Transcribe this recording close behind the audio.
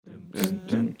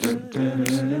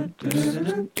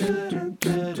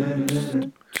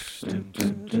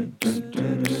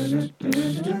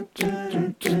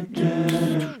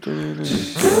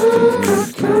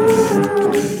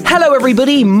Hello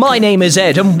everybody, my name is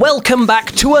Ed and welcome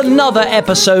back to another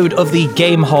episode of the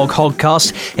Game Hog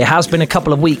HogCast. It has been a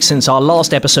couple of weeks since our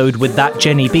last episode with that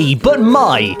Jenny B, but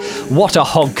my, what a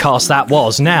HogCast that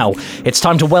was. Now, it's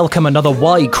time to welcome another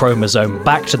Y chromosome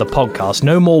back to the podcast.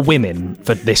 No more women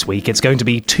for this week, it's going to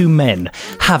be two men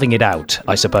having it out,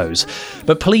 I suppose.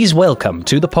 But please welcome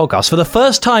to the podcast, for the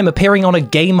first time appearing on a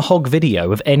Game Hog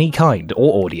video of any kind,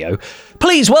 or audio,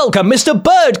 please welcome Mr.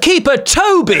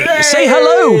 BirdKeeperToby. Hey! Say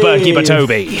hello,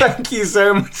 BirdKeeperToby. Thank you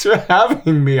so much for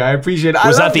having me. I appreciate it.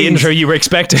 Was that the intro you were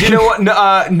expecting? Do you know what?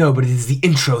 No, but it is the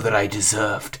intro that I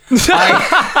deserved.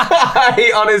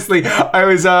 I honestly, I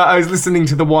was listening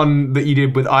to the one that you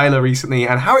did with Isla recently,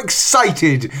 and how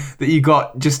excited that you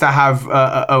got just to have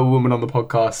a woman on the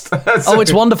podcast. Oh,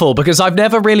 it's wonderful, because I've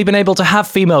never really been able to have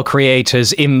female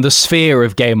creators in the sphere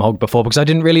of Game Hog before, because I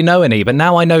didn't really know any, but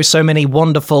now I know so many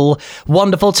wonderful,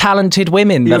 talented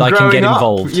women that I can get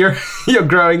involved. You're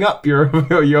growing up. You're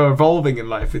evolving in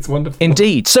life. It's wonderful.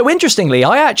 Indeed. So interestingly,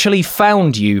 I actually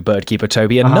found you,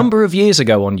 BirdKeeperToby, a number of years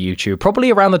ago on YouTube,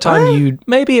 probably around the time you,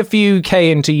 maybe a few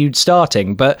K into you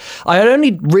starting, but I had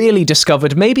only really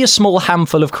discovered maybe a small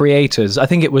handful of creators. I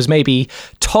think it was maybe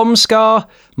Tomscar,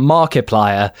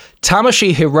 Markiplier,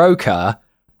 Tamashi Hiroka,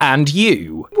 and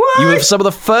you. What? You were some of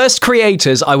the first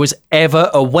creators I was ever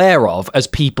aware of as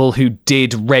people who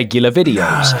did regular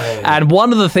videos. No. And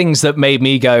one of the things that made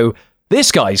me go,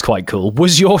 this guy's quite cool,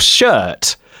 was your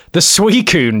shirt. The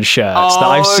Suicune shirt that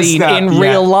I've seen in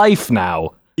real life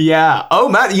now. Yeah. Oh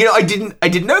man, I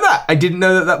didn't know that. I didn't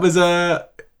know that was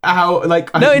how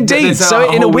like. No, indeed.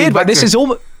 So in a weird way,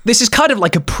 this is kind of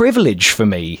like a privilege for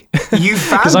me. You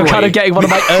fanboy. Because I'm kind of getting one of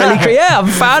my early... Yeah, I'm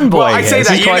fanboy. Well, I'd say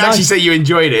that. You didn't actually nice. say you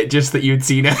enjoyed it, just that you'd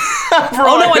seen it.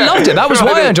 Oh, no, I loved it. That was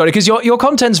why I enjoyed it, because your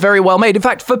content's very well made. In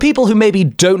fact, for people who maybe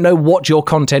don't know what your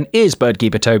content is,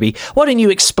 BirdKeeperToby, why don't you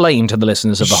explain to the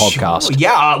listeners of the HogCast?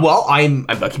 Yeah, well, I'm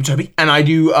BirdKeeperToby, and I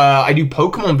do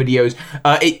Pokemon videos.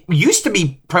 It used to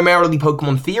be primarily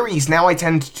Pokemon theories. Now I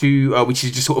tend to, which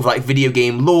is just sort of like video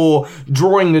game lore,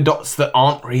 drawing the dots that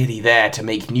aren't really there to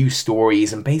make new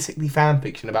stories, and basically fan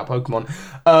fiction about Pokemon.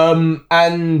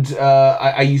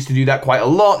 I used to do that quite a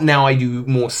lot. Now I do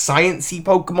more sciencey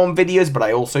Pokemon videos, but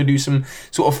I also do some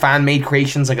sort of fan-made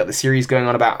creations. I got the series going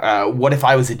on about what if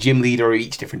I was a gym leader of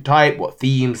each different type, what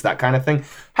themes, that kind of thing.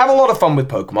 Have a lot of fun with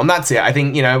Pokemon. That's it. I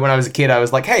think, when I was a kid, I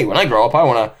was like, hey, when I grow up, I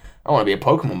want to be a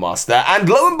Pokemon master. And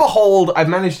lo and behold, I've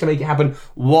managed to make it happen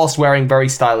whilst wearing very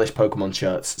stylish Pokemon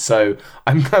shirts. So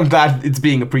I'm glad it's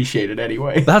being appreciated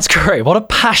anyway. That's great. What a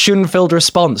passion-filled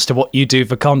response to what you do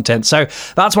for content. So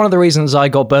that's one of the reasons I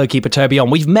got BirdKeeperToby on.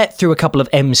 We've met through a couple of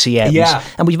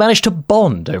MCMs, and we've managed to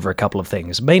bond over a couple of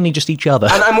things, mainly just each other.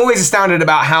 And I'm always astounded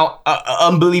about how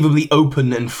unbelievably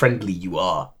open and friendly you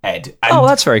are, Ed. And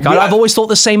that's very kind. I've always thought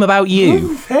the same about you.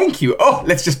 Ooh, thank you. Oh,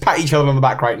 let's just pat each other on the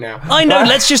back right now. I know,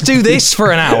 let's just do this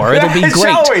for an hour. It'll be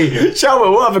great. Shall we?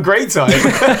 We'll have a great time.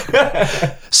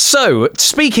 So,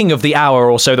 speaking of the hour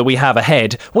or so that we have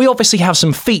ahead, we obviously have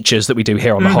some features that we do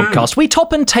here on the HogCast. We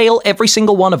top and tail every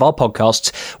single one of our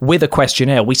podcasts with a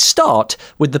questionnaire. We start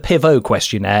with the Pivot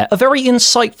questionnaire, a very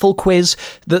insightful quiz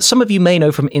that some of you may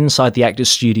know from Inside the Actors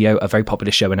Studio, a very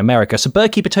popular show in America. So,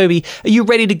 BirdKeeperToby, are you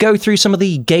ready to go through some of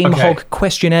the Game Hog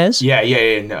questionnaires? Yeah,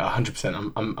 no,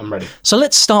 100%. I'm ready. So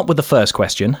let's start with the first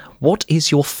question. What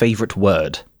is your favourite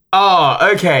word?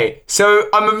 Oh, okay. So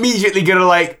I'm immediately going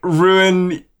to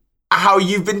ruin how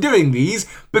you've been doing these,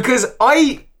 because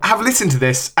I have listened to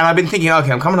this and I've been thinking,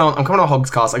 okay, I'm coming on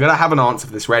HogCast. I got to have an answer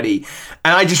for this ready.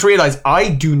 And I just realized I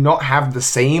do not have the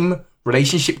same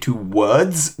relationship to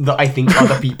words that I think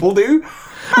other people do.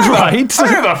 Right. I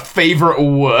have a favourite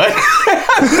word.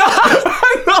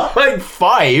 I'm not like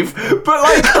 5, but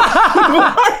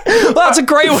Well, that's a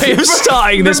great way of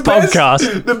starting this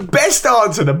podcast. The best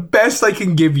answer, the best I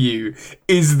can give you,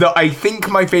 is that I think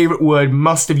my favourite word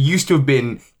used to have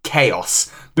been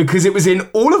chaos, because it was in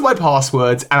all of my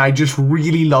passwords, and I just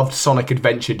really loved Sonic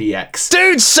Adventure DX.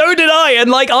 Dude, so did I,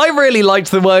 and I really liked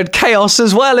the word chaos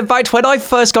as well. In fact, when I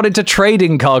first got into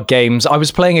trading card games, I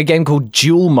was playing a game called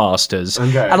Duel Masters,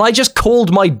 and I just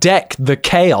called my deck the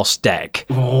Chaos deck.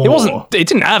 Oh. It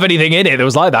didn't have anything in it that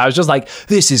was like that. I was just like,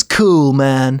 this is cool,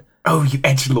 man. Oh, you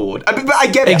edgelord. But I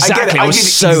get it. Exactly. I was did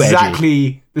so exactly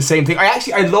edgy. The same thing.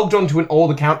 I logged onto an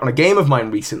old account on a game of mine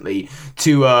recently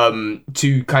to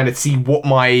kind of see what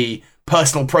my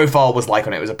personal profile was like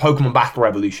on it. It was a Pokemon Battle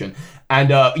Revolution.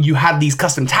 And you had these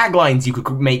custom taglines you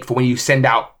could make for when you send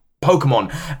out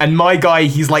Pokemon, and my guy,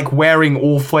 he's like wearing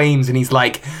all flames, and he's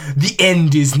like, the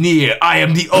end is near. I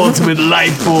am the ultimate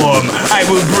life form. I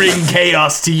will bring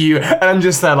chaos to you. And I'm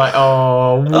just there like,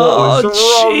 oh, what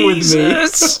was wrong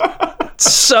Jesus. with me?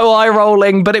 So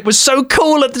eye-rolling, but it was so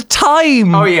cool at the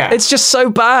time. Oh, yeah. It's just so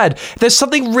bad. There's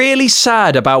something really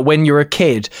sad about when you're a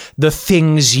kid, the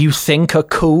things you think are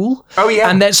cool. Oh, yeah.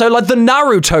 And then, so, like, the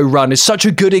Naruto run is such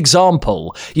a good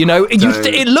example. You know,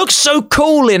 it looks so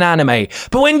cool in anime,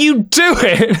 but when you do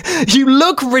it, you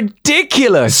look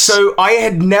ridiculous. So I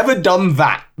had never done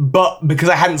that, but because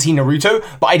I hadn't seen Naruto,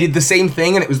 but I did the same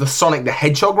thing, and it was the Sonic the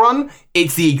Hedgehog run.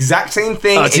 It's the exact same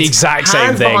thing. Oh, it's the exact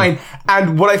same thing. Behind.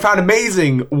 And what I found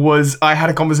amazing was I had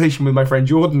a conversation with my friend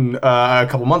Jordan a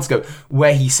couple months ago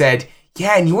where he said,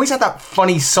 yeah, and you always had that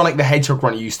funny Sonic the Hedgehog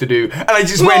run you used to do. And I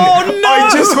just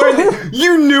went,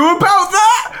 you knew about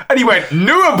that? And he went,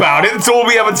 knew about it? That's all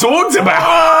we ever talked about.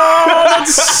 Oh,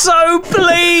 that's so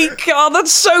bleak. Oh,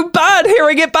 that's so bad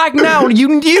hearing it back now.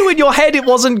 You knew in your head it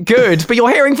wasn't good, but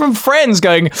you're hearing from friends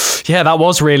going, yeah, that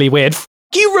was really weird.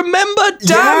 You remember?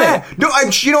 Damn it. No,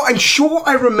 I'm sure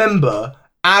I remember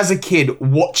as a kid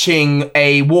watching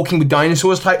a Walking with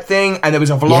Dinosaurs type thing, and there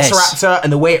was a velociraptor,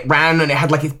 and the way it ran, and it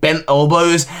had like its bent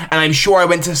elbows, and I'm sure I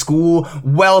went to school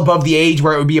well above the age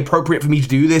where it would be appropriate for me to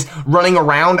do this, running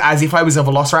around as if I was a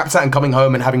velociraptor and coming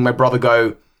home and having my brother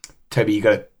go, Toby, you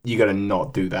gotta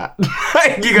not do that.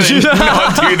 You gotta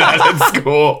not do that at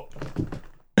school.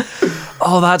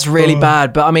 Oh, that's really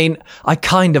bad. But I mean, I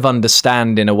kind of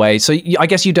understand in a way. So I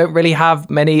guess you don't really have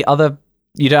many other...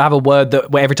 You don't have a word that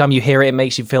where every time you hear it, it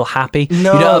makes you feel happy?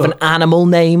 No. You don't have an animal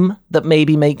name that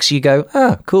maybe makes you go,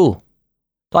 oh, cool.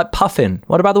 Like puffin.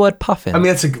 What about the word puffin? I mean,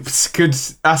 that's a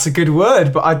good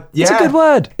word, but It's a good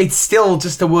word. It's still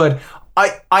just a word.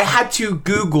 I had to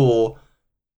Google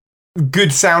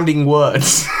good sounding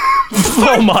words.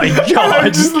 Oh my God.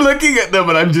 I'm just looking at them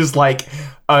and I'm just like,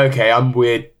 okay, I'm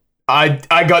weird.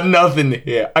 I got nothing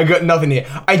here.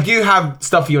 I do have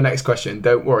stuff for your next question.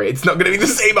 Don't worry. It's not going to be the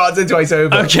same answer twice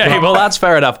over. Okay, well, that's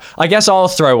fair enough. I guess I'll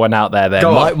throw one out there then.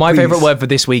 My favourite word for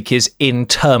this week is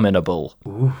interminable.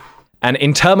 Ooh. And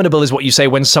interminable is what you say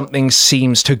when something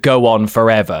seems to go on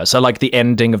forever. So like the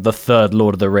ending of the third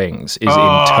Lord of the Rings is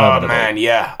interminable. Oh, man,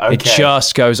 yeah. Okay. It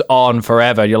just goes on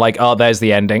forever. You're like, oh, there's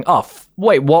the ending. Oh,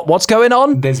 wait, what's going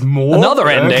on? There's more? Another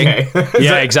ending. Okay.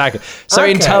 Yeah, exactly. So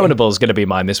interminable is going to be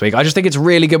mine this week. I just think it's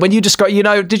really good. When you describe,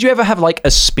 did you ever have like a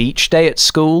speech day at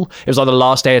school? It was like the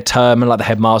last day of term and like the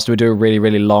headmaster would do a really,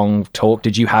 really long talk.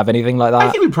 Did you have anything like that? I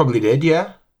think we probably did,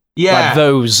 yeah. Yeah.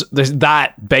 Like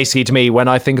that basically to me, when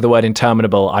I think of the word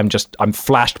interminable, I'm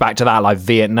flashed back to that like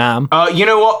Vietnam. You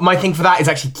know what? My thing for that is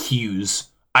actually queues.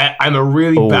 I'm a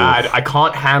really bad, I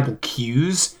can't handle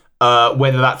queues.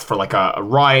 Whether that's for like a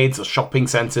rides or shopping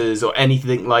centers or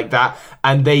anything like that.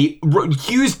 And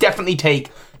queues definitely take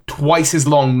twice as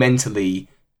long mentally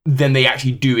than they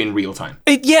actually do in real time.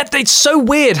 It's so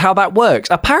weird how that works.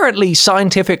 Apparently,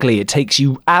 scientifically, it takes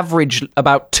you average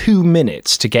about 2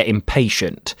 minutes to get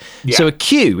impatient. Yeah. So a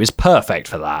queue is perfect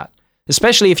for that.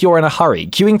 Especially if you're in a hurry.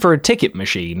 Queuing for a ticket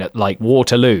machine at like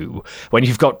Waterloo, when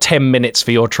you've got 10 minutes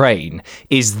for your train,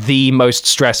 is the most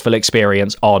stressful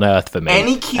experience on earth for me.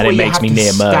 Any queue and it makes me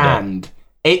near stand. murder.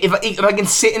 If I can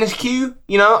sit in a queue,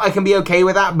 I can be okay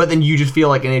with that, but then you just feel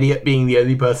like an idiot being the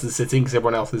only person sitting because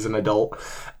everyone else is an adult.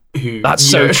 That's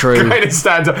so true. Kind of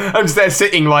stands up. I'm just there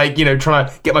sitting like, trying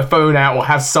to get my phone out or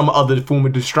have some other form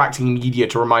of distracting media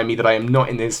to remind me that I am not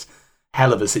in this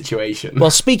hell of a situation.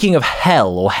 Well, speaking of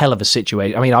hell or hell of a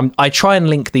situation, I mean, I try and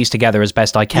link these together as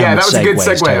best I can. Yeah, that was a good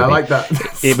segue. Toby. I like that.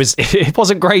 It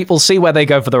wasn't great. We'll see where they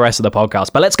go for the rest of the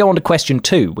podcast. But let's go on to question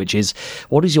 2, which is,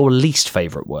 what is your least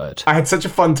favourite word? I had such a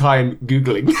fun time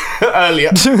Googling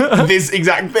earlier this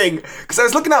exact thing because I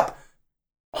was looking up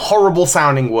horrible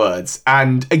sounding words,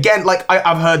 and again, like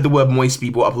I've heard the word moist be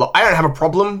brought up a lot. I don't have a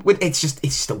problem with it's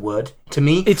just a word to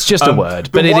me. It's just a word,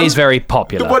 but it is very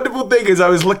popular. The wonderful thing is I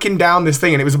was looking down this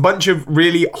thing and it was a bunch of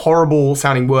really horrible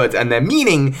sounding words and their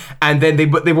meaning, and then they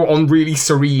were on really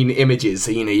serene images.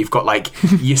 So you've got like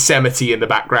Yosemite in the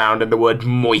background and the word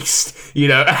moist, just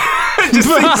things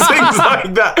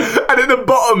like that. And at the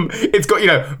bottom it's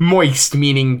got moist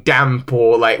meaning damp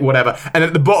or like whatever, and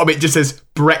at the bottom it just says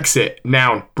Brexit,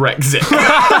 noun, Brexit. And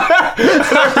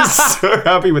I was so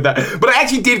happy with that. But I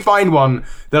actually did find one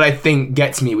that I think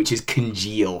gets me, which is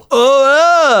congeal.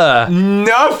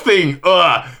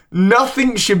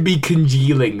 Nothing should be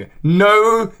congealing.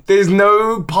 No, there's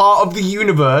no part of the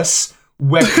universe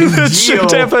where congeal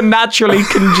should ever naturally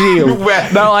congeal.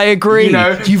 No, I agree.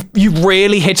 You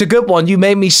really hit a good one. You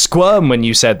made me squirm when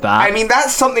you said that. I mean,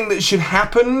 that's something that should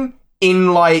happen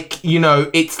in like, you know,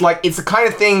 it's the kind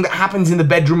of thing that happens in the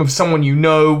bedroom of someone you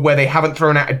know where they haven't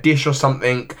thrown out a dish or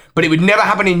something, but it would never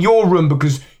happen in your room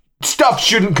because stuff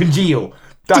shouldn't congeal.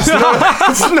 That's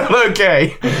not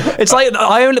okay. It's like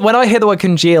when I hear the word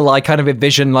congeal, I kind of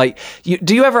envision like,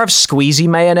 do you ever have squeezy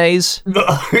mayonnaise?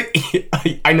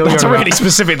 I know that's a really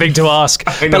specific thing to ask.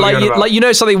 But like you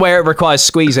know something where it requires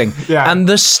squeezing, and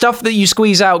the stuff that you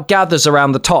squeeze out gathers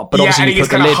around the top, but obviously you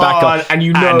put the lid back on, and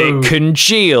it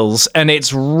congeals, and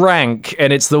it's rank,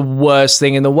 and it's the worst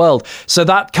thing in the world. So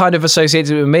that kind of associates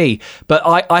it with me. But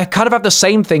I kind of have the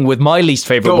same thing with my least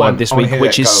favorite word this week,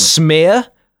 which is smear.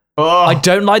 Oh. I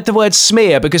don't like the word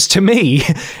smear because to me,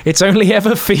 it's only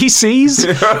ever feces.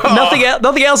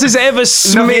 Nothing else is ever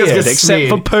smeared except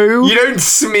for poo. You don't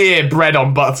smear bread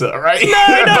on butter, right?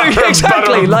 No,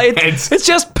 exactly. Like it's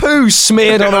just poo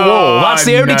smeared on a wall. That's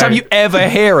the only time you ever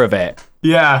hear of it.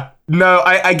 Yeah. No,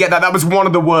 I get that. That was one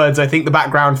of the words. I think the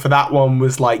background for that one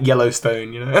was like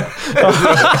Yellowstone, you know?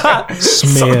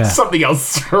 Smear. Something else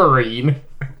serene.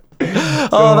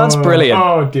 Oh, that's brilliant.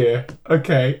 Oh dear.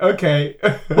 Okay.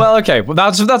 Well,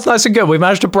 that's nice and good. We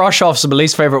managed to brush off some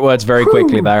least favorite words very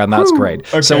quickly there, and that's great.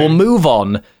 Okay. So we'll move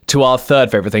on to our third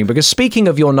favorite thing, because speaking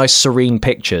of your nice serene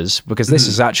pictures, because this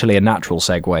is actually a natural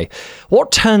segue,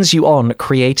 what turns you on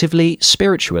creatively,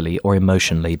 spiritually, or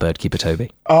emotionally,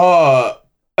 BirdKeeperToby?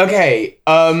 Okay.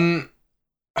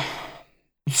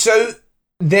 So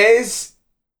there's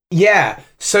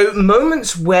so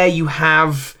moments where you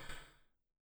have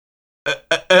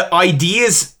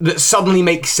ideas that suddenly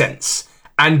make sense,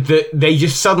 and that they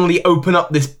just suddenly open up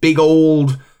this big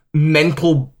old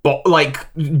mental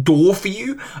door for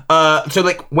you. So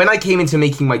like when I came into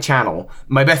making my channel,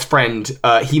 my best friend,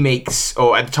 he makes,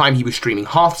 or at the time he was streaming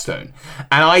Hearthstone,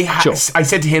 and I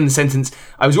said to him the sentence,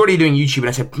 I was already doing YouTube, and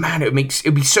I said, man,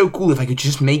 it'd be so cool if I could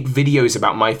just make videos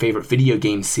about my favorite video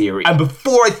game series. And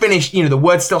before I finished, you know, the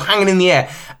word's still hanging in the air,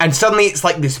 and suddenly it's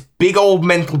like this big old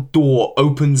mental door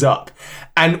opens up,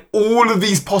 and all of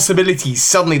these possibilities,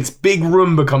 suddenly this big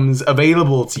room becomes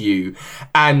available to you,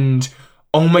 and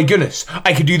oh my goodness,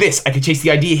 I could do this. I could chase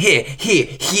the idea here.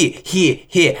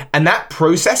 And that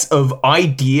process of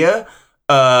idea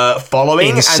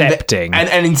following incepting.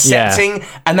 and incepting,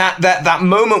 and that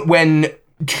moment when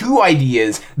two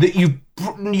ideas that you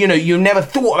never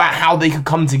thought about how they could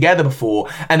come together before,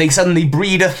 and they suddenly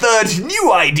breed a third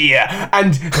new idea,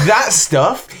 and that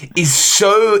stuff is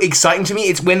so exciting to me.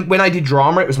 It's when I did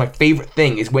drama, it was my favorite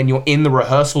thing, is when you're in the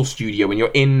rehearsal studio, when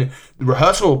you're in the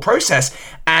rehearsal process,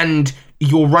 and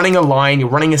you're running a line, you're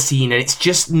running a scene, and it's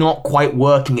just not quite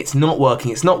working. It's not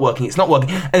working. And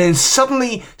then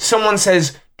suddenly someone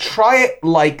says, try it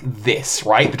like this,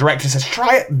 right? The director says,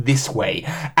 try it this way.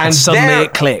 And suddenly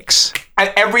it clicks.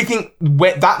 And everything,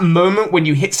 that moment when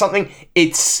you hit something,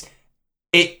 it's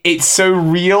so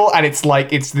real, and it's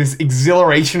like, it's this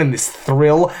exhilaration and this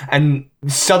thrill, and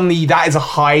suddenly that is a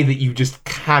high that you just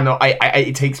cannot,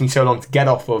 it takes me so long to get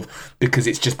off of, because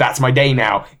it's just, that's my day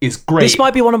now, is great. This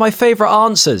might be one of my favorite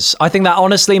answers. I think that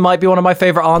honestly might be one of my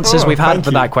favorite answers we've had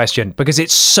for that question, because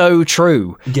it's so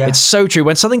true. Yeah. It's so true.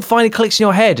 When something finally clicks in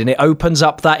your head and it opens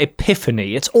up that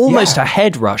epiphany, it's almost a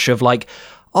head rush of like,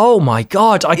 oh my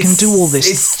God, I can do all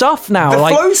this stuff now. The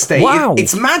like, flow state, wow.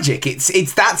 It's magic.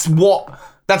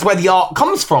 That's where the art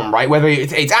comes from, right? Whether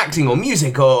it's acting or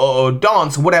music or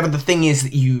dance or whatever the thing is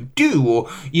that you do, or,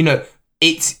 you know,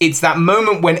 it's that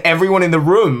moment when everyone in the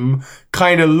room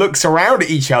kind of looks around at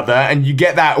each other, and you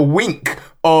get that wink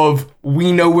of,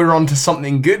 we know we're onto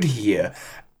something good here.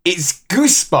 It's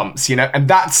goosebumps, you know, and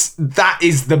that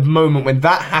is the moment when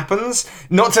that happens.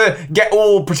 Not to get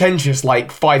all pretentious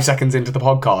like 5 seconds into the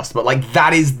podcast, but like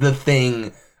that is the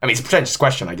thing. I mean, it's a pretentious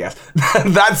question, I guess.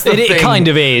 That's the thing. It kind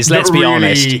of is, let's be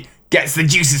honest. Gets the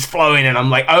juices flowing, and I'm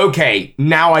like, okay,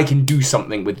 now I can do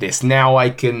something with this. Now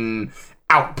I can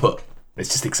output. It's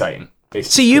just exciting.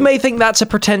 See, you may think that's a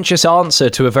pretentious answer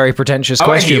to a very pretentious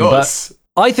question, but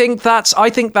I think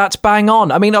that's bang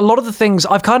on. I mean, a lot of the things,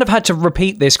 I've kind of had to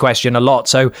repeat this question a lot,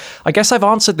 so I guess I've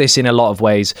answered this in a lot of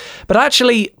ways. But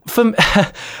actually,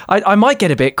 I might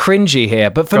get a bit cringy here,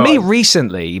 but for me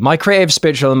recently, my creative,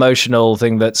 spiritual, emotional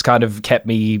thing that's kind of kept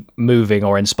me moving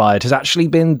or inspired has actually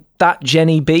been that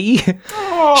Jenny B.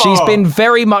 She's been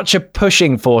very much a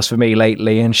pushing force for me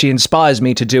lately, and she inspires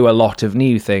me to do a lot of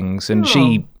new things, and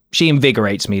she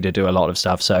invigorates me to do a lot of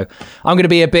stuff. So I'm going to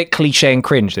be a bit cliche and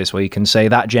cringe this week and say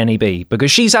that Jenny B,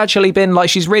 because she's actually been like,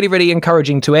 she's really, really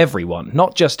encouraging to everyone,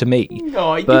 not just to me.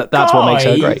 But that's what makes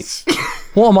her great.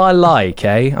 What am I like,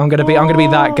 eh? I'm going to be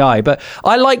that guy. But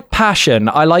I like passion.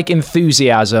 I like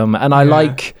enthusiasm, and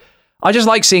I just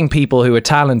like seeing people who are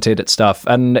talented at stuff,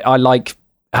 and I like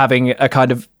having a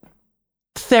kind of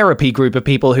therapy group of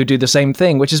people who do the same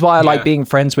thing, which is why I like being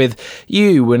friends with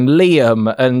you and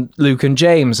Liam and Luke and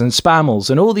James and Spammels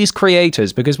and all these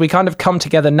creators, because we kind of come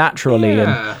together naturally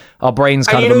and our brains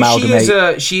kind of amalgamate.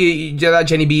 That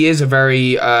Jenny B is a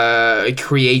very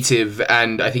creative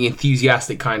and I think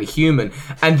enthusiastic kind of human,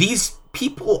 and these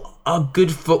people are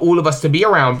good for all of us to be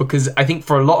around, because I think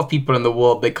for a lot of people in the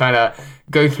world, they kind of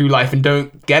go through life and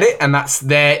don't get it, and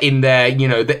they're in their,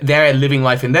 they're living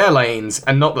life in their lanes,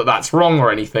 and not that that's wrong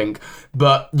or anything,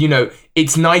 but,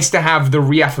 it's nice to have the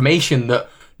reaffirmation that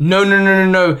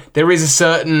no, there is a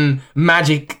certain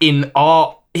magic in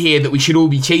art here that we should all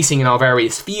be chasing in our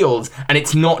various fields, and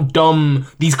it's not dumb.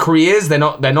 These careers, they're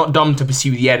not dumb to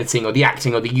pursue the editing or the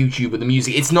acting or the YouTube or the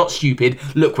music. It's not stupid.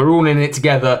 Look, we're all in it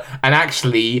together, and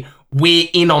actually we're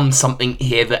in on something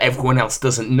here that everyone else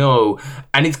doesn't know,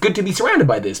 and it's good to be surrounded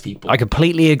by those people. I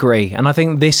completely agree, and I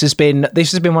think this has been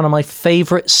one of my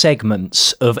favourite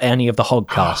segments of any of the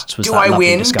HogCasts. Do I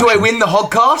win? Discussion. Do I win the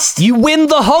HogCast? You win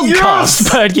the HogCast,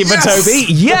 BirdKeeperToby.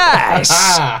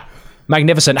 Yes.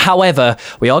 Magnificent. However,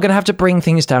 we are going to have to bring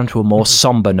things down to a more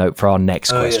somber note for our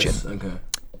next question. Yes. Okay.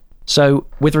 So,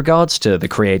 with regards to the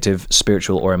creative,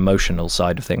 spiritual, or emotional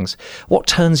side of things, what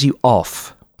turns you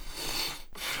off?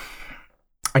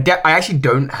 I actually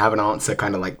don't have an answer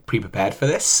kind of like pre-prepared for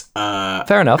this.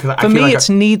 Fair enough. For me, it's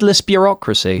needless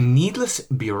bureaucry. Needless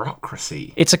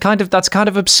bureaucracy. It's that's kind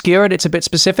of obscure and it's a bit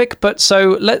specific. But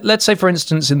so let's say, for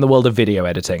instance, in the world of video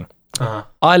editing,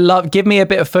 give me a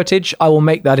bit of footage, I will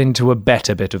make that into a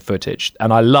better bit of footage,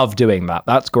 and I love doing that.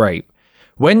 That's great.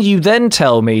 When you then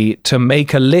tell me to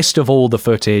make a list of all the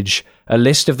footage, a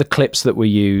list of the clips that were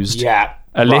used,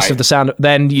 a list of the sound,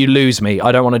 then you lose me.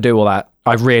 I don't want to do all that.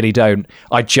 I really don't.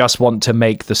 I just want to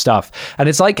make the stuff. And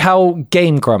it's like how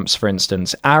Game Grumps, for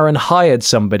instance, Aaron hired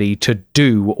somebody to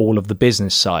do all of the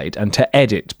business side and to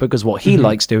edit, because what he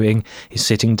likes doing is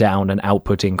sitting down and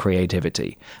outputting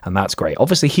creativity. And that's great.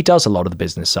 Obviously, he does a lot of the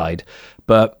business side,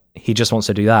 but he just wants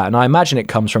to do that. And I imagine it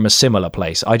comes from a similar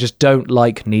place. I just don't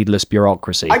like needless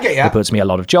bureaucracy. I get ya. It puts me a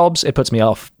lot of jobs. It puts me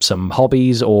off some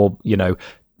hobbies or,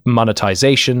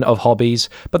 monetization of hobbies,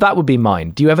 but that would be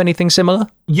mine. Do you have anything similar?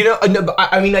 No, but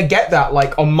I get that.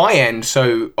 Like on my end,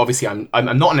 so obviously I'm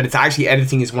not an editor. Actually,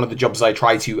 editing is one of the jobs I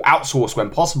try to outsource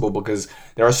when possible, because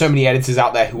there are so many editors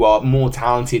out there who are more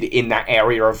talented in that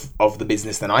area of the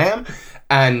business than I am,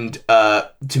 and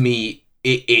to me,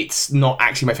 it's not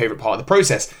actually my favorite part of the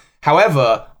process.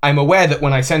 However, I'm aware that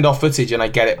when I send off footage and I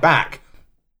get it back,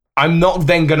 I'm not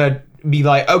then gonna be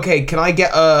like, okay, can I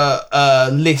get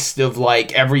a list of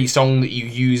like every song that you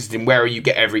used and where you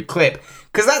get every clip?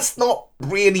 Because that's not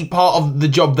really part of the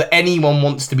job that anyone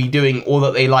wants to be doing or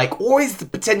that they like, or is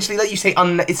potentially, like you say,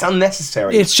 it's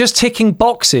unnecessary. It's just ticking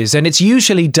boxes, and it's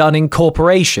usually done in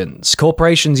corporations.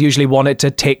 Corporations usually want it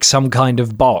to tick some kind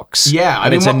of box. Yeah,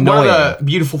 and it's annoying. One of the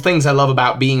beautiful things I love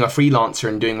about being a freelancer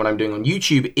and doing what I'm doing on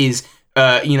YouTube is,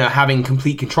 having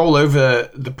complete control over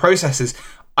the processes.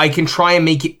 I can try and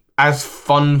make it as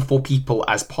fun for people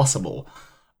as possible.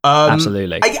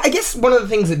 Absolutely. I guess one of the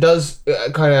things that does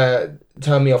kind of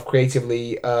turn me off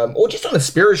creatively, or just on a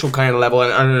spiritual kind of level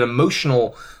and on an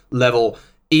emotional level,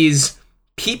 is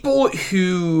people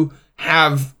who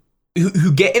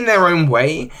get in their own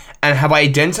way and have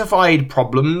identified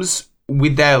problems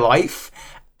with their life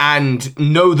and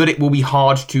know that it will be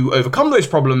hard to overcome those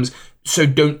problems, so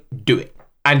don't do it.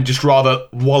 And just rather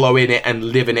wallow in it and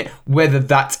live in it, whether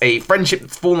that's a friendship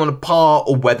that's fallen apart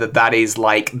or whether that is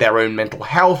like their own mental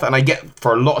health. And I get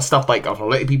for a lot of stuff, like a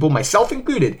lot of people, myself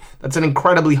included, that's an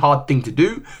incredibly hard thing to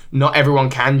do. Not everyone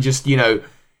can just,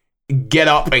 get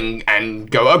up and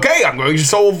go, okay, I'm going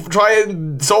to try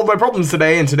and solve my problems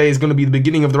today, and today is going to be the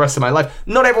beginning of the rest of my life.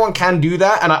 Not everyone can do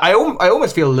that, and I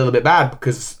almost feel a little bit bad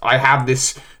because I have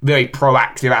this very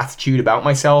proactive attitude about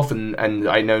myself, and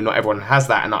I know not everyone has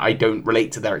that, and I don't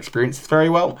relate to their experiences very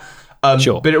well.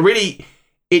 Sure. But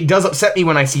it does upset me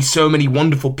when I see so many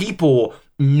wonderful people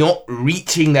not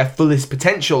reaching their fullest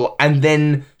potential and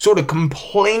then sort of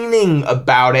complaining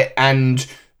about it, and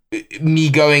me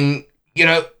going,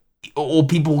 or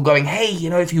people going, hey,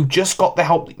 if you just got the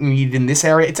help that you needed in this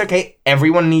area, it's okay.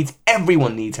 Everyone needs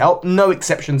help. No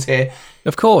exceptions here.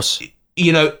 Of course.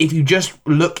 If you just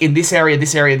look in this area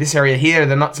here,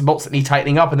 the nuts and bolts that need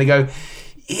tightening up, and they go,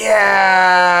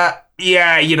 yeah,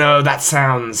 that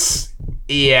sounds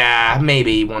yeah,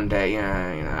 maybe one day,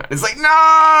 yeah. It's like,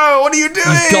 no, what are you doing?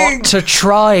 You've got to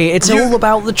try. It's all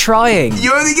about the trying.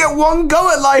 You only get one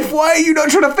go at life. Why are you not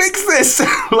trying to fix this?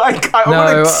 Like, I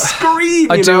want to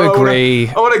scream. I do agree.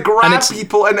 I want to grab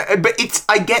people, but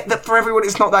I get that for everyone,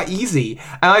 it's not that easy,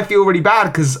 and I feel really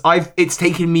bad because it's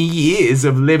taken me years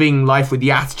of living life with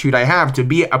the attitude I have to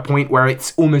be at a point where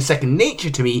it's almost second nature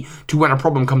to me. To when a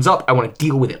problem comes up, I want to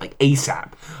deal with it like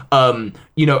ASAP.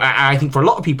 I think for a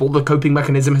lot of people, the coping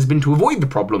mechanism has been to avoid the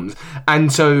problems.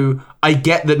 And so I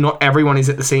get that not everyone is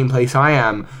at the same place I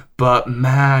am, but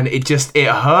man, it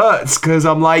hurts because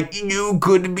I'm like, you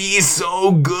could be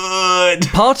so good.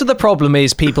 Part of the problem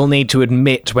is people need to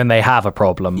admit when they have a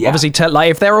problem. Yeah. Obviously,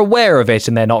 if they're aware of it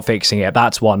and they're not fixing it,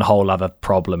 that's one whole other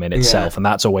problem in itself. And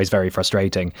that's always very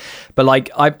frustrating. But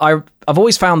I've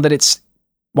always found that it's,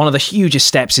 one of the hugest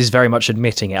steps is very much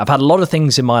admitting it. I've had a lot of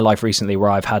things in my life recently where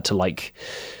I've had to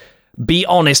be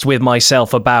honest with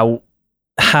myself about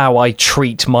how I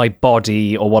treat my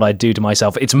body or what I do to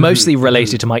myself. It's mostly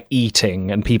related to my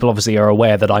eating, and people obviously are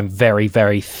aware that I'm very,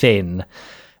 very thin.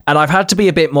 And I've had to be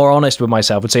a bit more honest with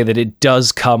myself and say that it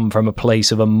does come from a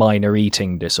place of a minor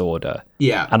eating disorder.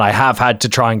 Yeah. And I have had to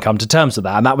try and come to terms with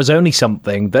that. And that was only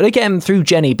something that, again, through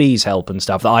Jenny B's help and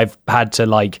stuff, that I've had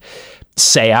to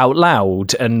say out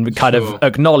loud and kind of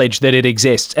acknowledge that it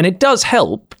exists. And it does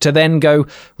help to then go,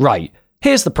 right,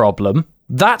 here's the problem.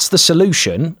 That's the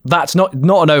solution. That's not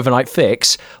an overnight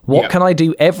fix. What can I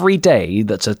do every day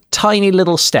that's a tiny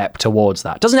little step towards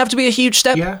that? Doesn't have to be a huge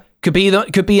step. Yeah. Could be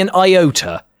an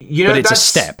iota, but it's a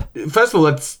step. First of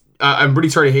all, I'm really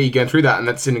sorry to hear you going through that, and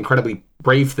that's an incredibly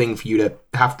brave thing for you to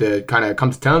have to kind of come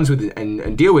to terms with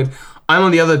and deal with. I'm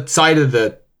on the other side of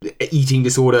the eating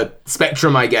disorder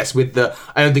spectrum, I guess, I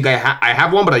don't think I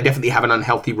have one, but I definitely have an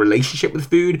unhealthy relationship with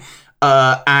food.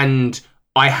 And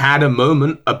I had a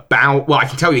moment I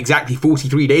can tell you exactly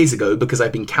 43 days ago, because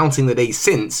I've been counting the days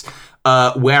since,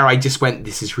 where I just went,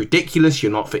 this is ridiculous.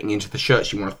 You're not fitting into the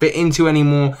shirts you want to fit into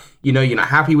anymore. You're not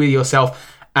happy with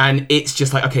yourself. And it's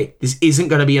just like, okay, this isn't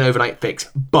going to be an overnight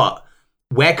fix, but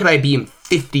where could I be in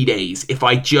 50 days if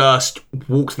I just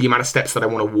walk the amount of steps that I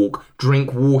want to walk,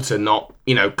 drink water, not,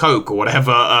 Coke or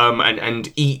whatever,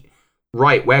 and eat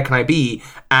right? Where can I be?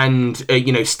 And,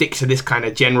 stick to this kind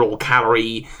of general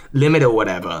calorie limit or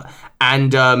whatever.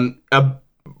 And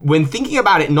when thinking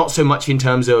about it, not so much in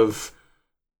terms of,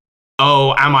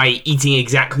 am I eating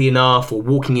exactly enough or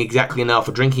walking exactly enough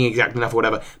or drinking exactly enough or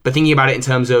whatever, but thinking about it in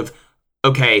terms of,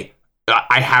 okay,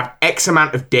 I have X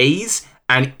amount of days,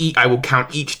 and I will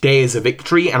count each day as a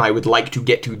victory, and I would like to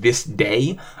get to this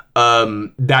day.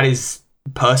 That is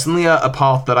personally a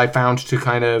path that I found to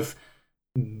kind of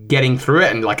getting through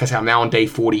it. And like I said, I'm now on day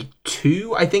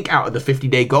 42, I think, out of the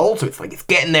 50-day goal. So it's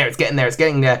getting there.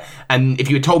 And if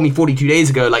you had told me 42 days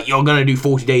ago, you're going to do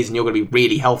 40 days and you're going to be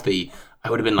really healthy, I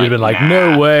would have been nah,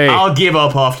 no way. I'll give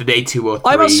up after day 2 or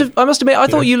 3. I must admit, I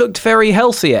thought you looked very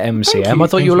healthy at MCM. I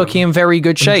thought you were looking in very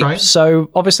good shape. So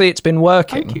obviously it's been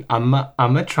working. Thank you.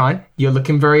 I'm trying. You're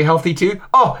looking very healthy too.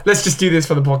 Oh, let's just do this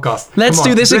for the podcast. Let's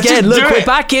do this again. Look, we're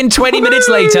back in 20 minutes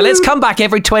later. Let's come back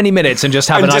every 20 minutes and just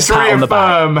have a nice pat on the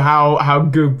back. How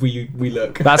good we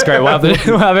look. That's great.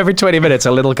 We'll have every 20 minutes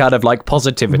a little kind of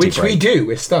positivity Which break. we do.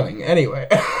 We're stunning. Anyway.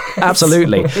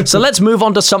 Absolutely. So let's move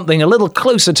on to something a little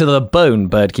closer to the bone,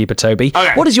 Birdkeeper Toby.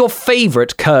 Okay. What is your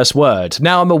favourite curse word?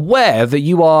 Now, I'm aware that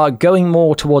you are going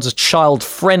more towards a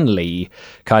child-friendly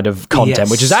kind of content,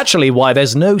 which is actually why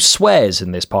there's no swears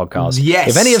in this podcast. Yes.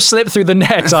 If any have slipped through the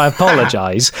net, I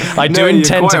apologise. I do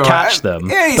intend to catch them.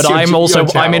 Yeah, but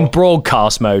I'm in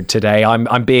broadcast mode today.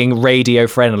 I'm being radio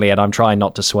friendly and I'm trying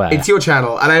not to swear. It's your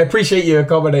channel, and I appreciate you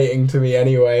accommodating to me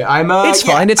anyway. It's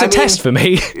fine. It's a test for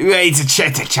me. It's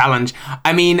a challenge.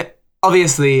 I mean,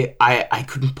 obviously, I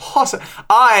couldn't possibly.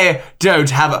 I don't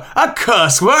have a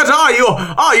curse word.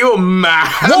 Are you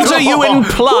mad? What are you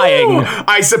implying?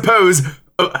 I suppose.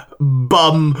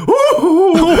 Bum.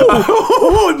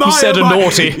 You said a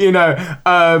naughty.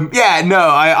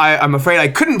 I'm afraid I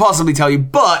couldn't possibly tell you,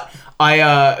 but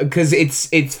because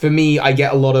it's for me, I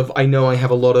have a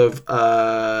lot of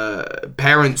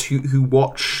parents who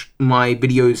watch my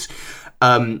videos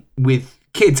with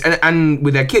kids and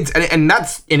with their kids, and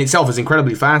that's in itself is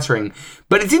incredibly flattering.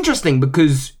 But it's interesting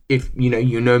because if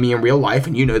you know me in real life,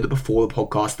 and you know that before the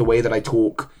podcast, the way that I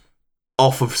talk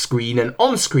off of screen and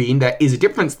on screen, there is a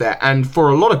difference there. And for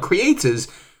a lot of creators,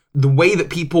 the way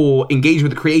that people engage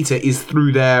with the creator is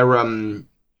through their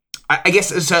I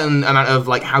guess a certain amount of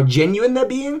how genuine they're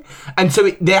being. And so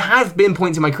there have been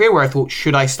points in my career where I thought,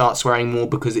 should I start swearing more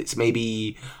because it's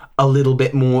maybe a little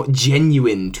bit more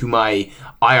genuine to my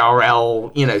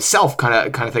IRL, self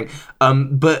kind of thing.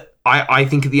 But I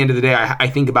think at the end of the day, I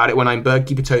think about it when I'm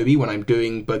BirdKeeperToby, when I'm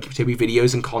doing BirdKeeperToby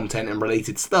videos and content and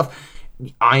related stuff.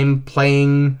 I'm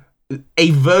playing a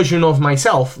version of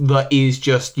myself that is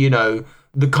just,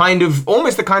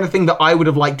 almost the kind of thing that I would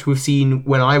have liked to have seen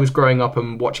when I was growing up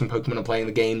and watching Pokemon and playing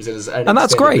the games. And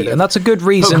that's great, and that's a good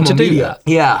reason to do that.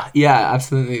 Yeah,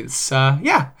 absolutely. It's, so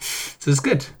it's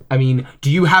good. I mean,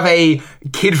 do you have a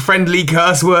kid-friendly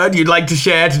curse word you'd like to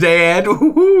share today, Ed?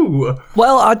 Woo-hoo.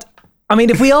 Well, I mean,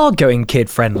 if we are going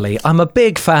kid-friendly, I'm a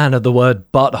big fan of the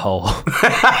word butthole.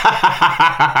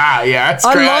 Yeah, that's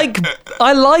great.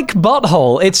 I like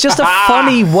butthole. It's just a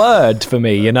funny word for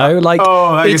me, Like,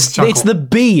 it's the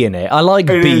B in it. I like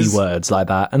B words like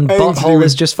that, and butthole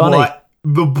is just funny.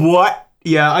 The butt.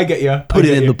 Yeah, I get you. Put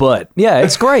it in the butt. Yeah,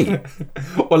 it's great.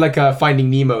 Or like Finding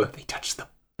Nemo.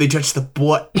 They touch the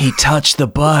butt. He touched the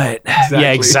butt. Exactly.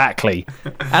 Yeah, exactly.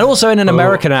 And also in an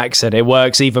American accent, it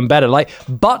works even better. Like,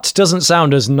 butt doesn't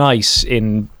sound as nice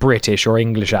in British or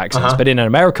English accents, but in an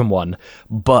American one,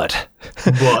 butt.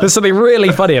 There's something really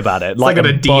funny about it. Like a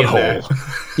butthole.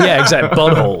 Yeah, exactly.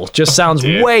 Butthole just sounds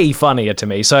way funnier to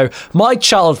me. So my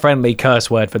child-friendly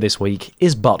curse word for this week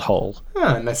is butthole.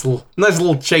 Nice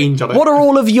little change on it. What are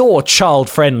all of your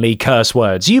child-friendly curse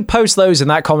words? You post those in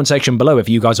that comment section below if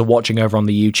you guys are watching over on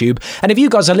the YouTube. And if you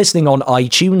guys are listening on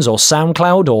iTunes or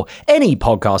SoundCloud or any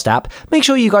podcast app, make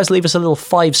sure you guys leave us a little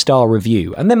 5-star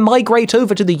review and then migrate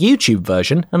over to the YouTube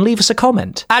version and leave us a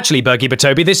comment. Actually,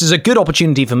 BirdKeeperToby, this is a good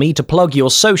opportunity for me to plug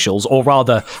your socials, or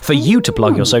rather, for you to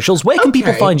plug your socials. Where can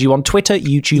people find you on Twitter,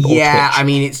 YouTube, or Twitch? Yeah, I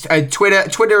mean, it's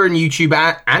Twitter and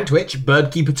YouTube and Twitch.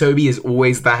 BirdKeeperToby is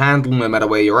always the handle, no matter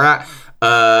where you're at.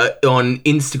 On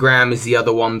Instagram is the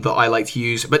other one that I like to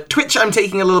use. But Twitch, I'm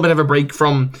taking a little bit of a break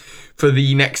from for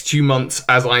the next 2 months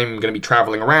as I'm going to be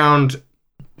traveling around.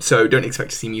 So don't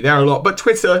expect to see me there a lot. But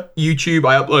Twitter, YouTube,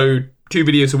 I upload 2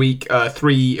 videos a week,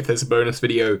 3 if there's a bonus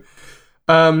video.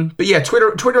 But yeah, Twitter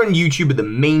and YouTube are the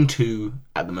main 2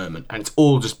 at the moment, and it's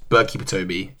all just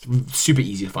BirdKeeperToby. It's super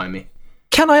easy to find me.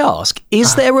 Can I ask,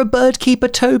 is there a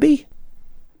BirdKeeperToby?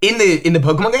 In the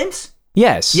Pokemon games?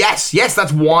 Yes. Yes,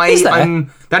 that's why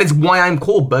that is why I'm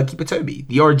called BirdKeeperToby.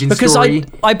 The origin story.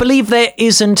 Because I believe there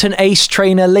isn't an ace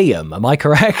trainer Liam, am I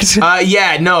correct? I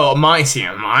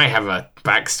have a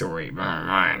backstory.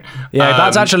 Mine. Yeah,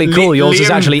 that's actually cool. Yours is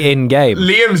actually in-game.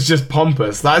 Liam's just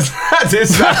pompous. That's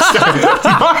his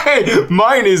backstory.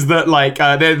 Mine is that, like,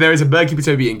 there is a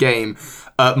BirdKeeperToby in-game.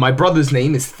 My brother's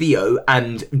name is Theo,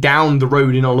 and down the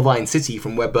road in Olivine City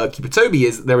from where BirdKeeperToby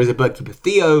is, there is a BirdKeeper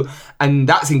Theo, and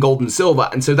that's in Gold and Silver,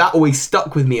 and so that always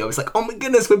stuck with me. I was like, oh my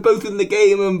goodness, we're both in the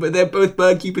game, but they're both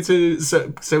BirdKeeper,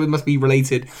 so it must be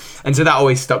related. And so that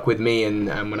always stuck with me, and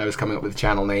when I was coming up with the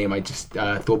channel name, I just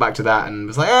thought back to that and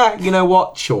was like, you know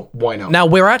what, sure, why not? Now,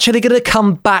 we're actually going to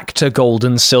come back to Gold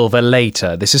and Silver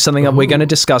later. This is something that we're going to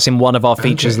discuss in one of our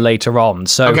features later on,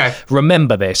 so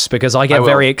remember this, because I get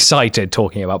very excited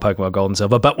talking about Pokemon Gold and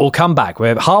Silver, but we'll come back.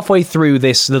 We're halfway through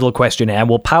this little questionnaire, and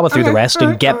we'll power through the rest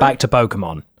and get back to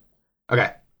Pokemon.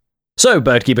 Okay. So,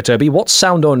 BirdKeeperToby, what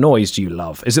sound or noise do you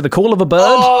love? Is it the call of a bird?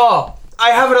 Oh, I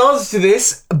have an answer to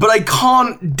this, but I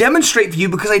can't demonstrate for you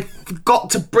because I forgot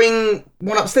to bring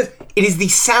one upstairs. It is the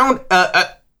sound. It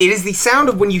is the sound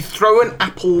of when you throw an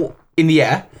apple in the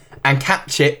air and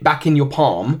catch it back in your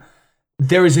palm.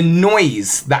 There is a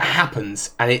noise that happens,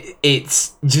 and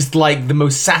it's just like the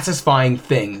most satisfying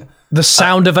thing. The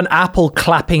sound of an apple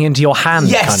clapping into your hand.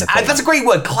 Yes, kind of thing. That's a great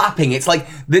word, clapping. It's like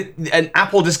an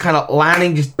apple just kind of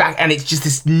landing just back, and it's just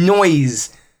this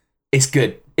noise. It's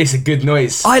good. It's a good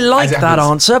noise. I like that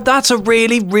answer. That's a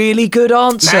really, really good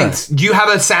answer. Thanks. Do you have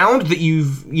a sound that you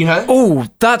know? Oh,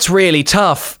 that's really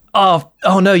tough. Oh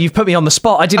no, you've put me on the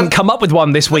spot. I didn't come up with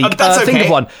one this week. That's okay. Think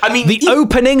of one. I mean, the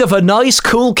opening of a nice,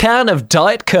 cool can of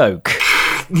Diet Coke.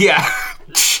 Yeah.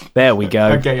 There we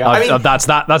go. Okay, yeah.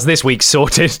 That's this week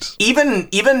sorted. Even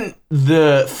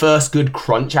the first good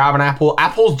crunch out of an apple,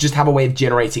 apples just have a way of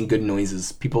generating good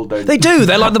noises. People don't. They do.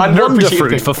 They're like the wonder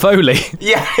fruit for Foley.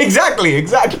 Yeah, exactly.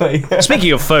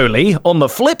 Speaking of Foley, on the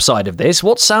flip side of this,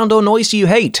 what sound or noise do you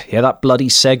hate? Hear that bloody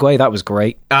segue? That was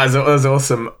great. That was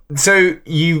awesome. So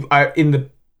you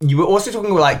were also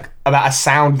talking about a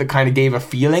sound that kind of gave a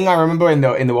feeling. I remember in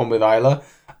the one with Isla,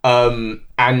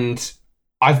 and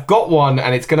I've got one,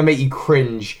 and it's gonna make you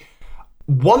cringe.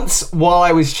 Once while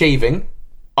I was shaving,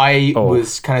 I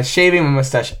was kind of shaving my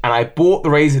mustache, and I brought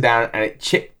the razor down, and it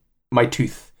chipped my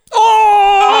tooth.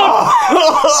 Oh!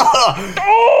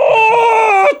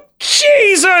 Oh!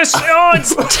 Jesus! Oh,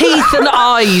 it's teeth and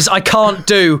eyes. I can't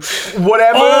do.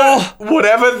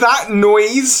 Whatever that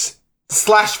noise /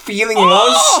 feeling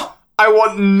was, I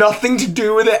want nothing to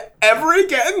do with it ever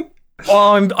again.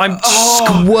 Oh, I'm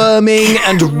squirming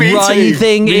and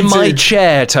writhing in my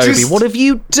chair, Toby. What have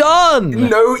you done?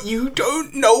 No, you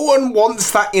don't. No one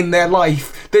wants that in their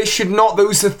life.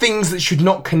 Those are things that should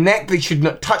not connect. They should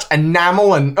not touch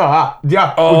enamel and, we're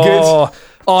good.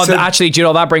 Actually, do you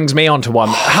know, that brings me on to one.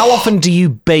 How often do you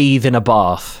bathe in a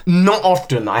bath? Not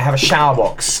often. I have a shower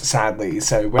box, sadly.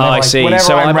 So whenever I see.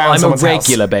 So I'm a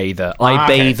regular house. Bather. I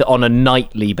bathe on a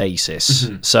nightly basis.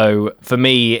 Mm-hmm. So for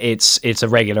me, it's a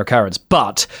regular occurrence.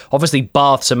 But obviously,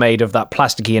 baths are made of that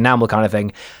plasticky enamel kind of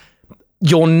thing.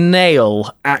 Your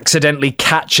nail accidentally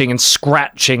catching and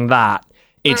scratching that.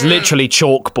 It's literally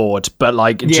chalkboard, but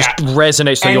like it just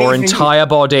resonates through your entire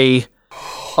body.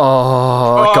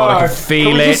 Oh, God, I can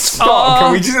feel it.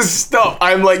 Can we just stop?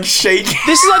 I'm like shaking.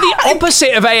 This is like the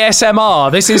opposite of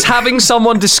ASMR. This is having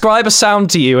someone describe a sound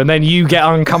to you and then you get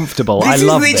uncomfortable. I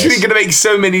love this. This is literally going to make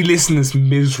so many listeners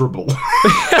miserable.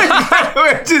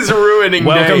 We're just ruining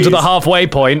Welcome days. to the halfway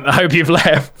point. I hope you've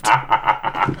left.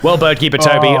 Well,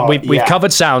 BirdKeeperToby, we've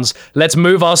covered sounds. Let's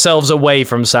move ourselves away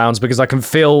from sounds because I can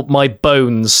feel my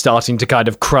bones starting to kind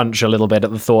of crunch a little bit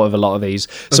at the thought of a lot of these.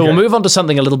 So we'll move on to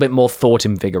something a little bit more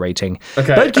thought-invigorating.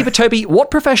 Okay. BirdKeeperToby, what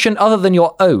profession other than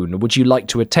your own would you like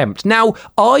to attempt? Now,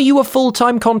 are you a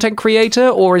full-time content creator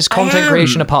or is content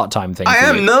creation a part-time thing?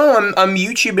 I'm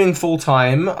YouTubing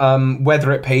full-time.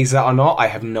 Whether it pays out or not, I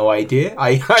have no idea.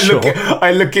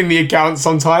 I look in the account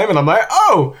sometime and I'm like,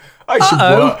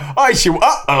 I should.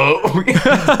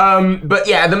 But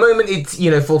yeah, at the moment it's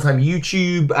full-time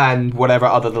YouTube and whatever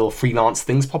other little freelance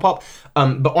things pop up.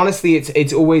 But honestly,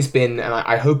 it's always been, and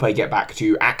I hope I get back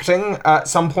to acting at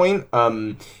some point.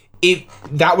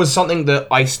 That was something that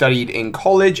I studied in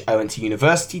college. I went to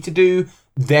university to do.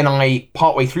 Then I,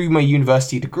 partway through my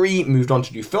university degree, moved on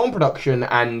to do film production,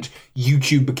 and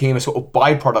YouTube became a sort of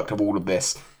byproduct of all of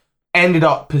this. Ended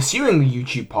up pursuing the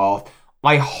YouTube path.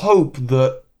 I hope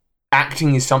that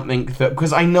acting is something that,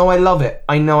 because I know I love it.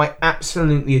 I know I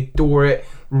absolutely adore it.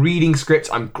 Reading scripts,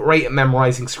 I'm great at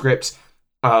memorizing scripts.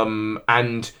 And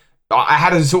I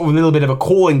had a sort of a little bit of a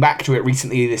calling back to it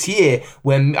recently this year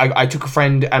when I took a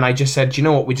friend and I just said, you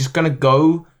know what, we're just going to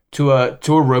go to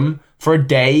a room for a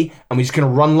day and we're just going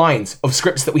to run lines of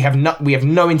scripts that we have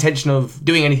no intention of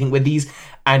doing anything with these.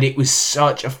 And it was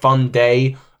such a fun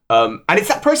day. And it's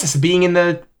that process of being in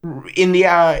the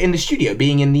studio,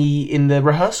 being in the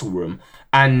rehearsal room,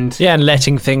 and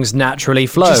letting things naturally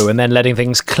flow, and then letting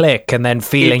things click, and then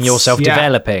feeling yourself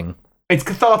developing. It's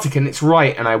cathartic and it's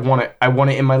right, and I want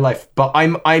it in my life. But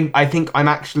I think I'm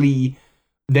actually,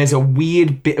 there's a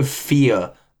weird bit of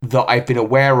fear that I've been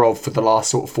aware of for the last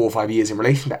sort of 4 or 5 years in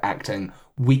relation to acting,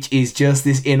 which is just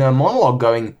this inner monologue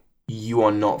going, "You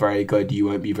are not very good. You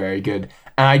won't be very good."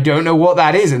 And I don't know what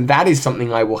that is, and that is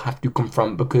something I will have to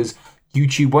confront because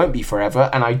YouTube won't be forever,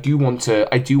 and I do want to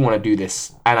do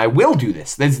this, and I will do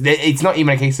this. It's not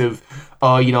even a case of,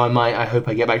 I hope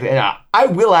I get back to it. No, I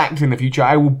will act in the future.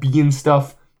 I will be in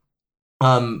stuff.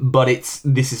 But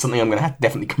this is something I'm going to have to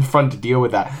definitely confront to deal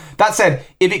with that. That said,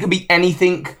 if it could be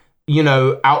anything,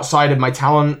 outside of my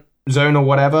talent zone or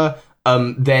whatever,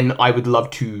 then I would love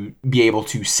to be able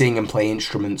to sing and play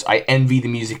instruments. I envy the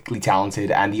musically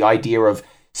talented, and the idea of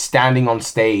standing on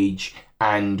stage,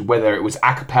 and whether it was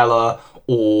a cappella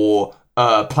or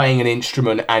playing an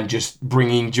instrument and just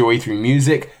bringing joy through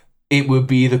music, it would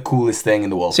be the coolest thing in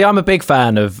the world. See, I'm a big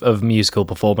fan of musical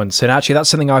performance, and actually that's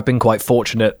something I've been quite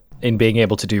fortunate in being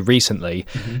able to do recently,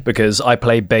 because I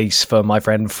play bass for my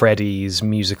friend Freddie's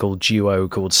musical duo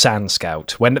called Sand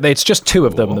Scout. When it's just two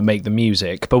of them that make the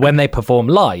music, but when they perform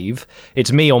live,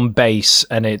 it's me on bass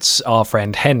and it's our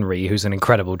friend Henry, who's an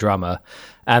incredible drummer.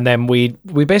 And then we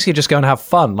basically just go and have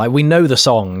fun. Like, we know the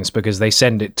songs because they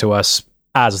send it to us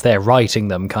as they're writing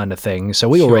them, kind of thing. So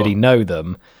we already know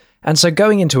them. And so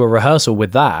going into a rehearsal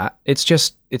with that, it's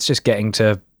just getting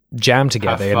to jam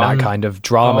together in that kind of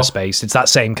drama space. It's that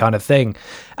same kind of thing.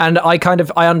 And I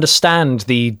understand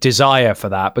the desire for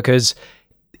that because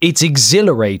it's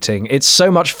exhilarating. It's so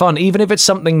much fun. Even if it's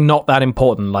something not that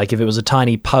important, like if it was a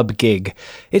tiny pub gig,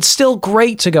 it's still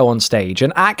great to go on stage.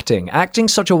 And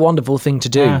acting's such a wonderful thing to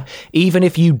do, even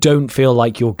if you don't feel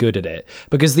like you're good at it.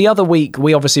 Because the other week,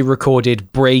 we obviously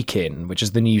recorded Break-In, which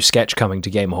is the new sketch coming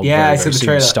to Game Hog very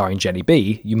soon, starring Jenny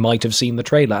B. You might have seen the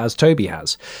trailer, as Toby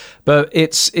has. But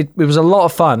it was a lot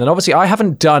of fun. And obviously, I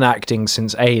haven't done acting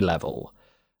since A-level.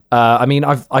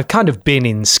 I've kind of been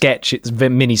in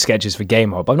mini sketches for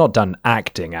Game Hub. I've not done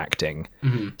acting.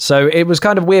 So it was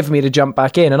kind of weird for me to jump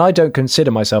back in, and I don't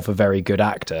consider myself a very good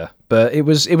actor, but it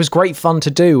was great fun to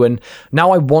do, and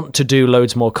now I want to do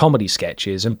loads more comedy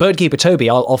sketches. And BirdKeeperToby,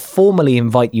 I'll formally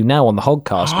invite you now on the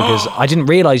HogCast because I didn't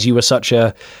realise you were such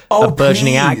a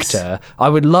burgeoning actor. I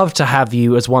would love to have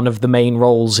you as one of the main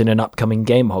roles in an upcoming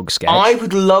Game Hog sketch. I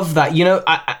would love that. You know,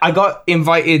 I got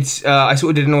invited, I sort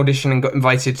of did an audition and got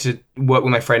invited to work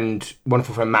with my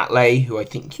wonderful friend Matt Lay, who I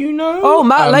think you know. Oh,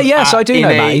 Matt Lay, yes, I do know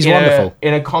Matt. He's wonderful.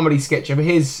 In a comedy sketch of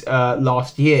his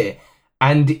last year.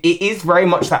 And it is very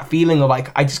much that feeling of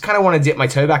like, I just kind of want to dip my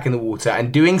toe back in the water,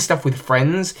 and doing stuff with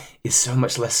friends is so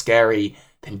much less scary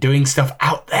than doing stuff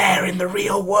out there in the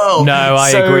real world. No, I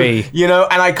agree. You know,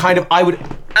 and I would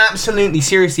absolutely,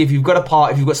 seriously, if you've got a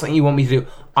part, if you've got something you want me to do,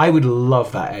 I would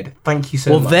love that, Ed. Thank you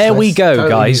so much. Well, there we go,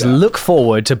 guys. Look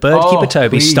forward to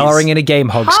BirdKeeperToby starring in a Game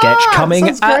Hog sketch coming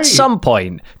at some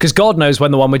point. Because God knows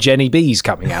when the one with Jenny B's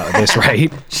coming out at this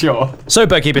rate. Sure. So,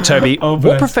 BirdKeeperToby,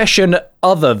 what profession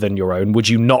other than your own would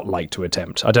you not like to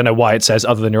attempt? I don't know why it says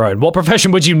other than your own. What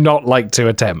profession would you not like to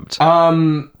attempt?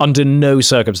 Under no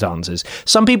circumstances.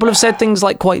 Some people have said things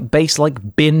like quite base,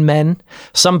 like bin men.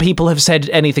 Some people have said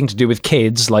anything to do with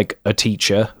kids, like a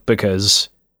teacher, because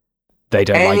they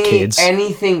don't like kids.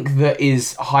 Anything that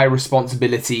is high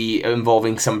responsibility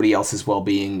involving somebody else's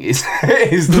well-being is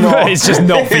not. It's just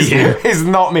not for you. It's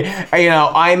not me. You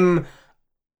know, I'm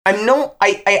not.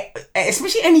 I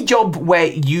especially any job where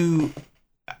you.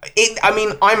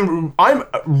 I'm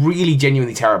really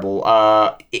genuinely terrible.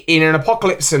 In an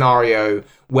apocalypse scenario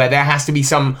where there has to be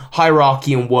some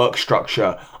hierarchy and work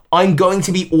structure, I'm going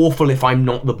to be awful if I'm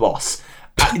not the boss.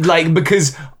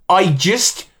 Because I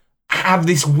just have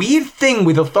this weird thing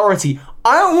with authority.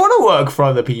 I don't want to work for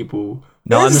other people.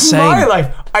 No, I'm the same. This is my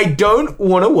life. I don't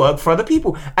want to work for other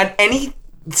people. And any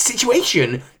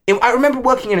situation, I remember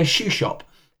working in a shoe shop,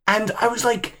 and I was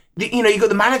like, you got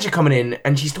the manager coming in,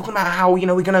 and she's talking about how,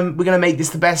 we're gonna make this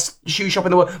the best shoe shop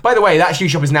in the world. By the way, that shoe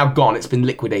shop is now gone. It's been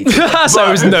liquidated.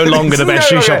 So it's no longer the best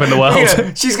shoe shop in the world.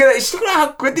 She's talking about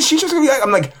how great the shoe shop's gonna be like.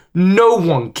 I'm like, no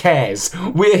one cares.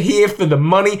 We're here for the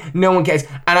money. No one cares.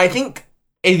 And I think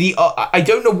I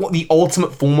don't know what the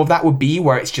ultimate form of that would be,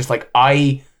 where it's just like,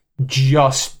 I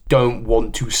just don't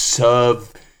want to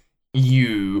serve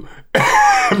you.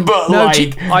 But no,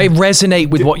 I resonate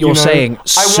with what you're saying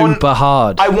super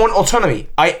hard. I want autonomy.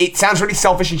 It sounds really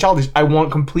selfish and childish. I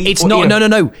want complete. It's not.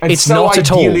 No. It's so not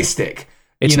at all. Idealistic.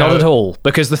 It's not at all,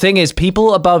 because the thing is,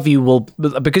 people above you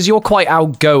because you're quite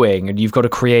outgoing and you've got a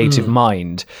creative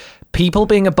mind. People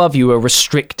being above you are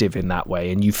restrictive in that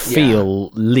way, and you feel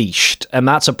leashed, and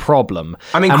that's a problem.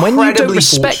 And when you don't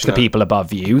respect the people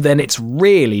above you, then it's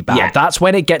really bad. Yeah. That's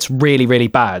when it gets really, really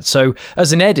bad. So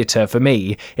as an editor, for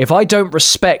me, if I don't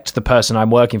respect the person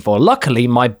I'm working for, luckily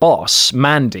my boss,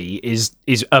 Mandy, is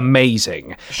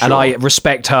amazing. Sure. And I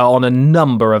respect her on a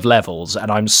number of levels, and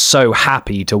I'm so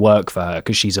happy to work for her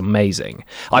because she's amazing.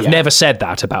 I've never said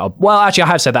that about... Well, actually, I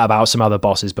have said that about some other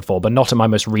bosses before, but not at my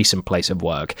most recent place of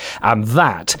work. And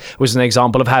that was an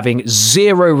example of having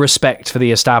zero respect for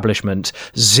the establishment,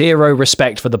 zero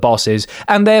respect for the bosses,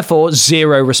 and therefore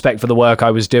zero respect for the work I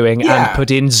was doing and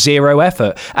put in zero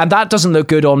effort. And that doesn't look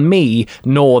good on me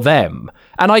nor them.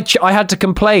 And I had to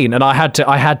complain, and I had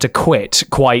to quit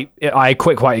I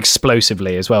quit quite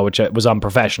explosively as well, which was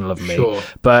unprofessional of me. Sure.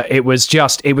 But it was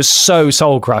so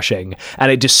soul crushing,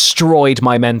 and it destroyed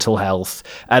my mental health.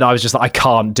 And I was just like, I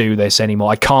can't do this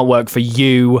anymore. I can't work for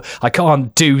you. I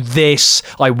can't do this.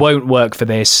 I won't work for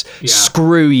this. Yeah.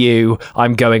 Screw you.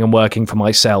 I'm going and working for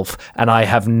myself. And I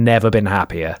have never been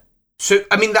happier. So,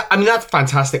 that's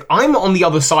fantastic. I'm on the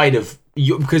other side of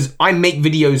you, because I make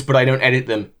videos, but I don't edit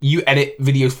them. You edit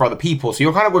videos for other people. So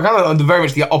we're kind of on very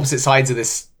much the opposite sides of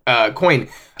this coin.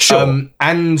 Sure.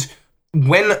 And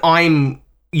when I'm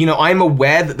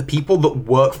aware that the people that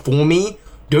work for me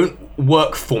don't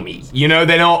work for me.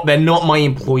 They're not my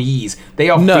employees. They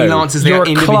are freelancers. They are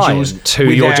individuals who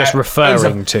you're just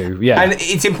referring to. Yeah. And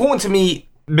it's important to me,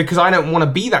 because I don't want to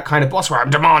be that kind of boss where I'm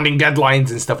demanding deadlines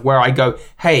and stuff, where I go,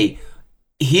 hey,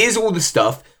 here's all the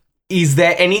stuff. Is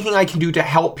there anything I can do to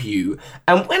help you?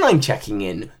 And when I'm checking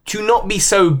in, to not be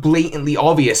so blatantly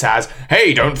obvious as,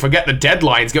 hey, don't forget the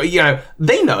deadlines.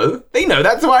 They know.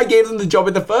 That's why I gave them the job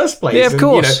in the first place. Yeah, of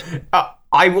course.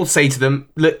 I will say to them,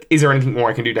 look, is there anything more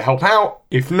I can do to help out?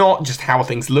 If not, just how are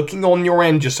things looking on your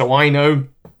end, just so I know.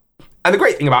 And the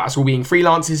great thing about us all being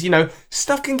freelancers,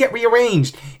 stuff can get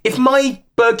rearranged. If my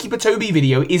BirdKeeperToby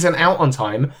video isn't out on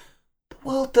time, the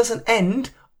world doesn't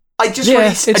end. I just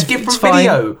release a different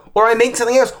video, or I make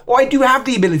something else, or I do have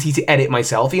the ability to edit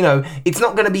myself. It's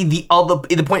not going to be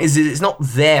the point is it's not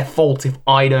their fault if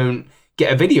I don't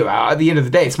get a video out. At the end of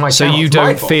the day, it's my so channel. you it's my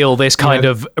don't fault, feel this kind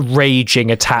of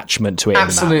raging attachment to it.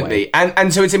 Absolutely. In that way.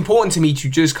 And so it's important to me to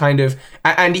just kind of,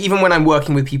 and even when I'm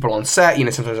working with people on set,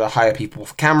 sometimes I hire people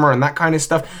for camera and that kind of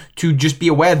stuff, to just be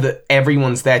aware that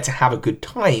everyone's there to have a good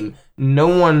time. No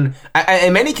one,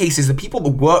 in many cases, the people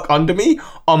that work under me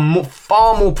are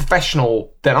far more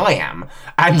professional than I am.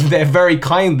 And they're very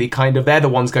kindly they're the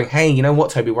ones going, hey, you know what,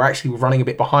 Toby, we're running a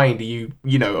bit behind. Are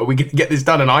are we going to get this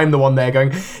done? And I'm the one there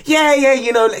going, yeah,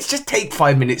 let's just take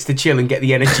 5 minutes to chill and get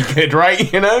the energy good,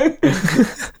 right?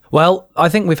 Well, I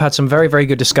think we've had some very, very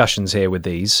good discussions here with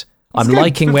these. I'm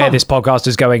liking where this podcast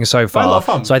is going so far. A lot of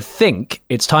fun. So I think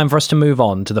it's time for us to move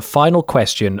on to the final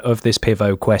question of this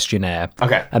Pivot questionnaire.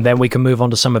 Okay. And then we can move on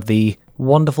to some of the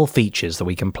wonderful features that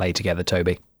we can play together,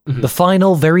 Toby. Mm-hmm. The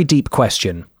final, very deep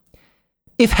question.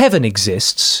 If heaven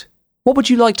exists, what would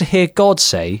you like to hear God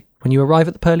say when you arrive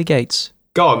at the pearly gates?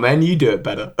 Go on, man, you do it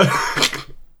better.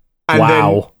 And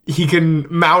wow. Then he can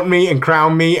mount me and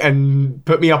crown me and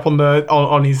put me up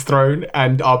on his throne,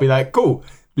 and I'll be like, cool.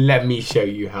 Let me show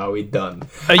you how it's done.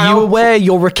 Are you aware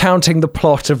you're recounting the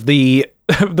plot of the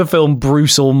film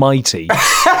Bruce Almighty?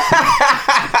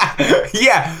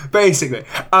 Yeah, basically.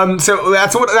 So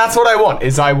that's what I want.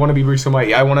 Is I want to be Bruce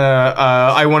Almighty. I don't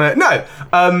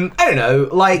know,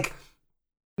 like,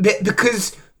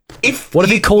 because what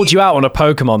if he called you out on a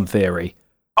Pokemon theory?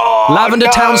 Oh, Lavender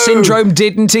no. Town Syndrome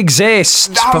didn't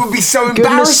exist. That would be so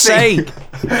embarrassing.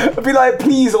 I'd be like,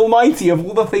 please, Almighty, of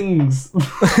all the things,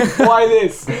 why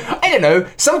this? I don't know,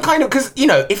 some kind of, because,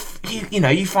 if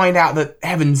you find out that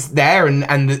heaven's there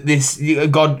and that this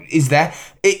God is there,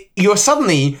 you're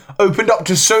suddenly opened up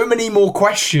to so many more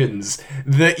questions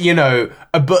that,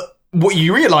 but what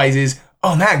you realise is,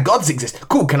 oh man, gods exist.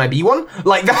 Cool, can I be one?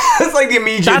 Like, that's like the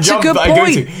immediate jump that I go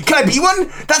to. Can I be one?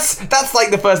 That's like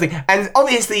the first thing. And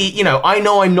obviously, I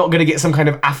know I'm not going to get some kind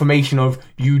of affirmation of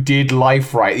you did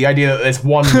life right. The idea that there's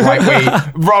one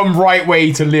right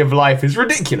way to live life is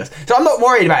ridiculous. So I'm not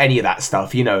worried about any of that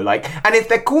stuff, and if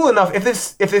they're cool enough, if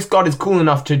this God is cool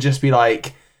enough to just be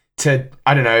like, to,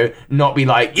 I don't know, not be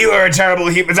like, you are a terrible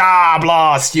human,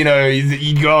 blast,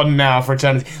 you're gone now for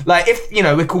eternity. Like, if,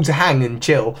 we're cool to hang and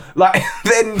chill, like,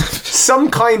 then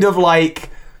some kind of, like,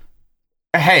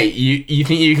 hey, you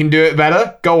think you can do it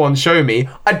better? Go on, show me.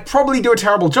 I'd probably do a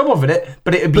terrible job of it,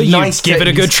 but it'd be nice to give it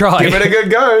a good try. Give it a good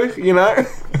go,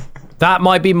 That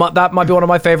might be one of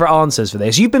my favourite answers for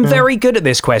this. You've been very good at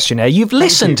this questionnaire. You've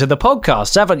listened to the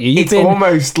podcast, haven't you? It's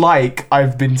almost like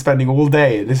I've been spending all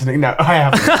day listening. No, I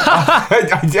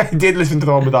haven't. I did listen to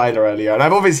the one with Ida earlier, and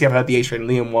I've heard the Aisha and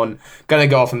Liam one. Gonna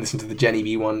go off and listen to the Jenny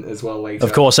B one as well later.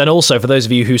 Of course, and also for those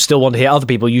of you who still want to hear other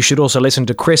people, you should also listen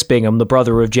to Chris Bingham, the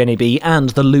brother of Jenny B, and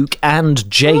the Luke and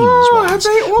James ones. Have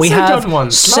they also we have done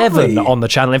ones? 7 Lovely. on the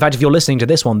channel. In fact, if you're listening to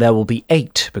this one, there will be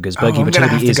 8 because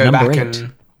BirdKeeperToby is number 8.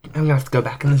 I'm going to have to go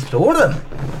back and listen to all of them.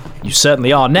 You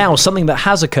certainly are. Now, something that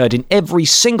has occurred in every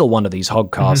single one of these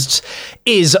HogCasts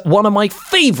is one of my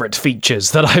favourite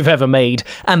features that I've ever made,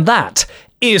 and that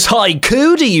is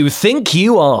Haiku Do You Think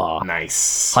You Are?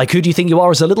 Nice. Haiku Do You Think You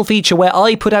Are is a little feature where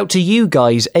I put out to you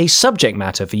guys a subject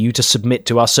matter for you to submit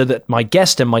to us so that my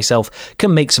guest and myself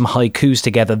can make some haikus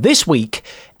together. This week,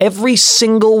 every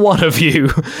single one of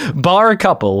you, bar a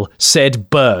couple,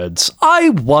 said birds. I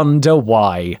wonder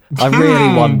why. I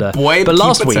really wonder. But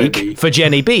last week, for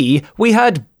Jenny B, we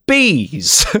had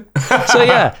bees. So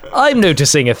yeah, I'm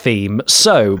noticing a theme.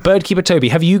 So, BirdKeeperToby,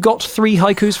 have you got 3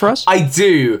 haikus for us? I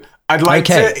do. I'd like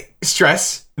to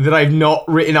stress that I've not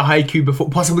written a haiku before,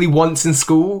 possibly once in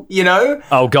school,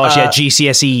 Oh gosh, yeah,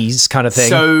 GCSEs kind of thing.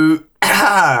 So,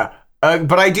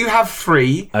 but I do have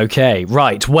 3. Okay,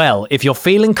 right. Well, if you're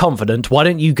feeling confident, why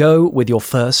don't you go with your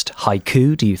first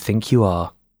Haiku Do You Think You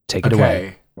Are? Take it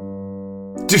away.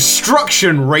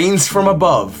 Destruction reigns from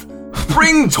above.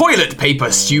 Bring toilet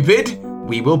paper, stupid.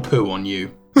 We will poo on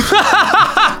you.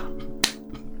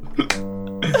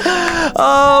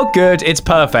 Oh, good. It's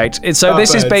perfect. So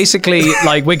this is basically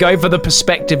like we're going for the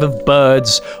perspective of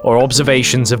birds or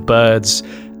observations of birds.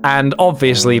 And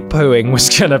obviously pooing was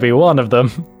going to be one of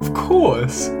them. Of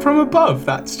course. From above.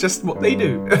 That's just what they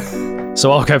do.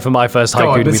 So I'll go for my first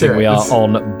haiku. Do we think we are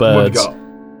on birds? What have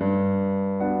you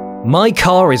got? My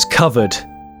car is covered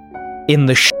in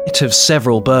the shit of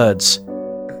several birds.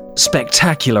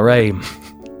 Spectacular aim.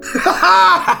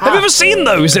 Have you ever seen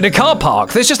those in a car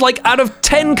park? There's just like out of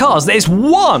 10 cars, there's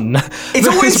one it's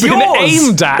always been yours.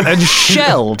 aimed at and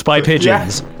shelled by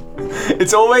pigeons. Yeah.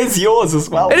 It's always yours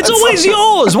as well. And it's always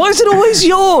yours. Why is it always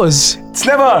yours? It's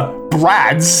never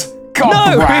Brad's.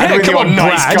 God, No, Brad, with come your on,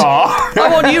 nice Brad. car. I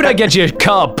want you to get your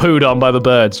car pooed on by the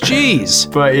birds.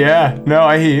 Jeez. But yeah, no,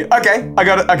 I hear you. Okay, I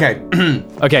got it. Okay.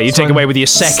 Okay, you take away with your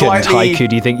second Slightly haiku.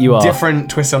 Do you think you are? different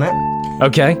twist on it.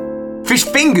 Okay. Fish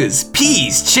fingers,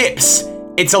 peas, chips.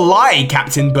 It's a lie,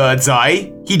 Captain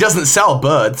Birdseye. He doesn't sell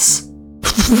birds.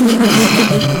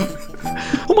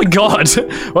 Oh my god.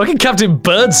 Why can Captain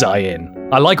Birdseye in?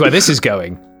 I like where this is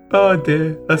going. Oh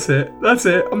dear, that's it.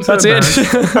 I'm so That's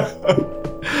it.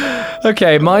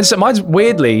 Okay, mine's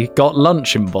weirdly got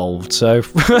lunch involved, so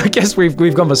I guess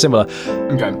we've gone for similar.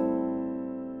 Okay.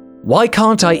 Why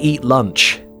can't I eat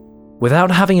lunch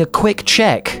without having a quick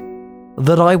check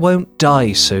that I won't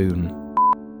die soon?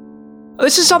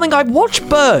 This is something I watch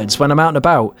birds when I'm out and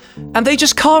about, and they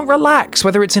just can't relax,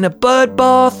 whether it's in a bird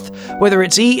bath, whether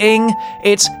it's eating,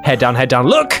 it's head down,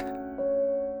 look!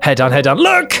 Head down,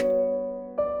 look!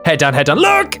 Head down,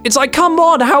 look! It's like, come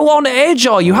on, how on edge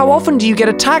are you? How often do you get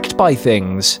attacked by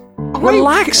things?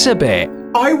 Relax a bit.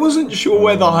 I wasn't sure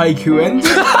where the haiku ended.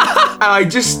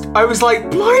 And I was like,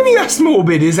 blimey, that's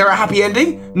morbid. Is there a happy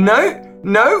ending? No?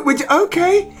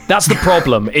 Okay. That's the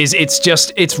problem,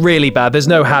 it's really bad. There's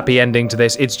no happy ending to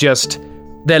this. It's just,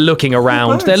 they're looking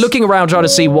around. They're looking around trying to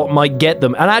see what might get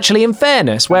them. And actually, in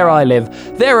fairness, where I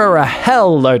live, there are a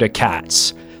hell load of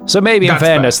cats. So maybe in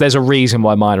fairness, there's a reason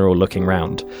why mine are all looking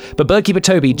round. But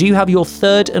BirdKeeperToby, do you have your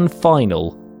third and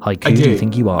final haiku? I do. Do you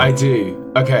think you are? I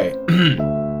do. Okay.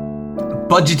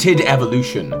 Budgeted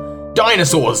evolution.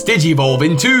 Dinosaurs digivolve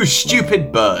into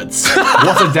stupid birds.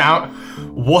 What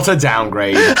a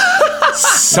downgrade.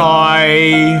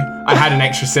 Sigh. I had an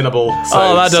extra syllable.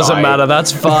 So that doesn't sigh. matter.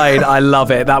 That's fine. I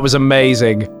love it. That was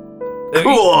amazing.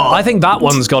 Cool. I think that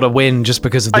one's got to win just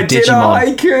because of the I did a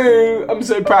Digimon. haiku. I'm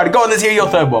so proud. Go on, let's hear your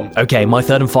third one. Okay, my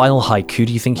third and final haiku.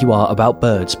 Do you think you are about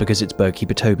birds because it's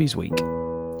BirdKeeperToby's week?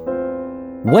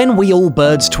 When we all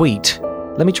birds tweet.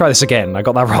 Let me try this again. I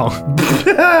got that wrong.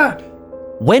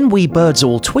 When we birds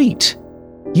all tweet,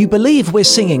 you believe we're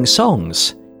singing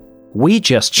songs. We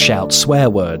just shout swear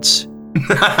words.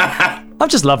 I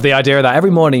just love the idea of that.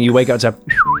 Every morning you wake up to...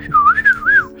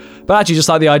 But I actually just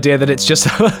like the idea that it's just...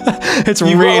 it's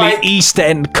really like, East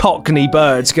End Cockney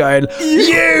birds going,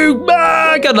 you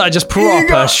bug! And like just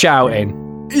proper shouting.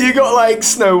 You got like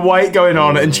Snow White going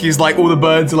on, and she's like, all the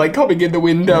birds are like coming in the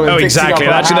window. And exactly.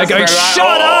 Up Actually, they're going,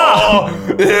 shut up!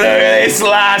 Look at this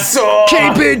lasso!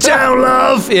 Keep it down,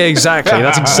 love! Yeah, exactly.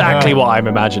 That's exactly what I'm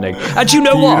imagining. And do you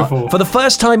know what? For the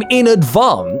first time in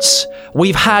advance,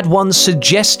 we've had one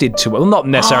suggested to us. Well, not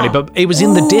necessarily, but it was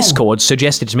in the Discord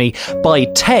suggested to me by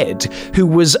Ted, who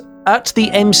was at the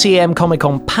MCM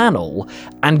Comic-Con panel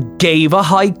and gave a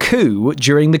haiku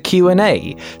during the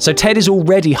Q&A. So Ted is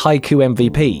already haiku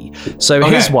MVP. So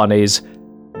his one is,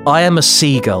 I am a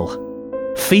seagull.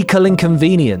 Fecal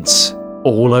inconvenience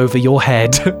all over your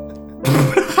head.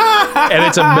 And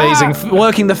it's amazing.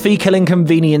 Working the fecal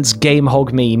inconvenience game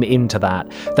hog meme into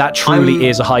that. That truly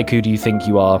is a haiku. Do you think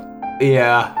you are?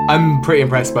 Yeah, I'm pretty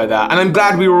impressed by that. And I'm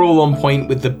glad we were all on point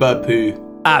with the bird poo.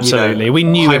 Absolutely. We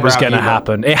knew it was going to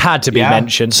happen. It had to be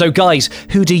mentioned. So guys,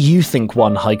 who do you think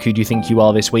won haiku do you think you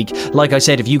are this week? Like I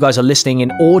said, if you guys are listening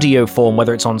in audio form,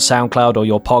 whether it's on SoundCloud or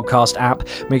your podcast app,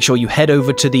 make sure you head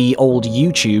over to the old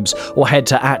YouTubes or head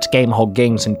to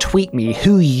 @GameHogGames and tweet me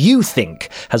who you think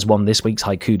has won this week's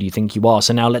haiku do you think you are.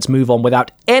 So now let's move on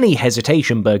without any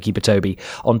hesitation, BirdKeeperToby,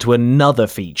 onto another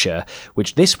feature,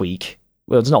 which this week...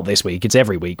 Well, it's not this week, it's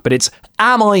every week, but it's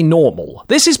Am I Normal?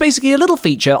 This is basically a little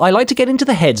feature. I like to get into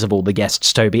the heads of all the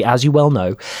guests, Toby, as you well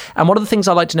know. And one of the things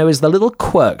I like to know is the little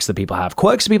quirks that people have.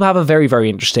 Quirks that people have are very, very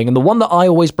interesting. And the one that I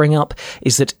always bring up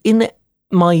is that in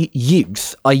my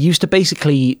youth, I used to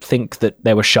basically think that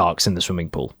there were sharks in the swimming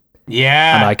pool.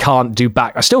 Yeah. And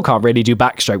I still can't really do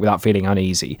backstroke without feeling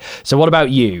uneasy. So what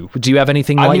about you? Do you have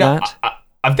anything like that?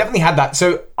 I've definitely had that.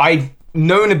 So I've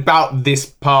known about this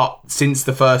part since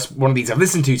the first one of these I've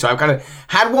listened to, so I've kind of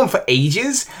had one for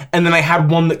ages, and then I had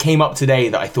one that came up today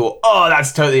that I thought, oh,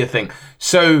 that's totally a thing.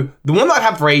 So the one that I've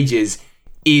had for ages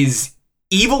is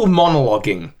evil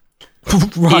monologuing.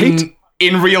 Right.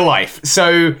 In real life.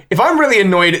 So if I'm really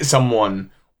annoyed at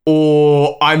someone,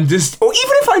 or even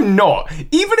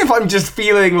if I'm just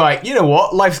feeling like, you know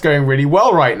what, life's going really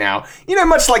well right now,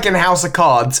 much like in House of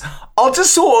Cards, I'll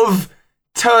just sort of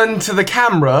turn to the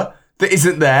camera that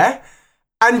isn't there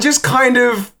and just kind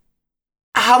of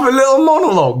have a little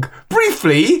monologue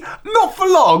briefly, not for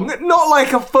long, not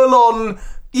like a full on,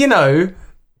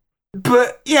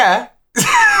 but yeah,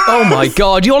 Oh my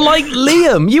god, you're like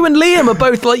Liam. You and Liam are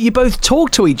both like, you both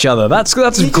talk to each other. That's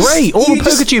great. All the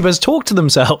PokeTubers talk to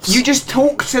themselves. You just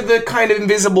talk to the kind of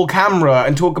invisible camera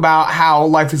and talk about how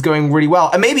life is going really well.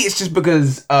 And maybe it's just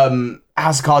because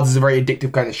House of Cards is a very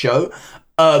addictive kind of show.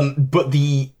 But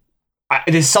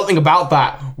there's something about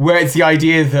that where it's the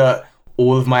idea that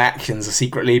all of my actions are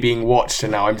secretly being watched,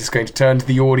 and now I'm just going to turn to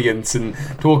the audience and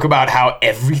talk about how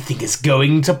everything is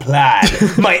going to plan.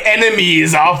 My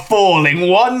enemies are falling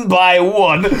one by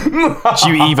one. Do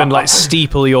you even like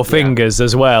steeple your fingers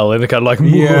as well? And they're kind of like,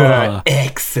 yeah,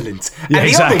 excellent. And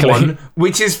the other one,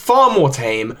 which is far more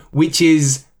tame, which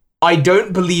is, I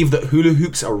don't believe that hula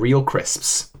hoops are real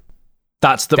crisps.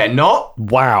 They're not.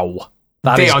 Wow.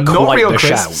 They are not real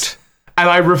crisps. And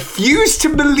I refuse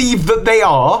to believe that they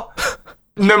are.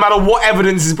 No matter what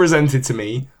evidence is presented to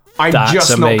me, I'm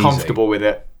just not comfortable with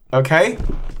it. Okay?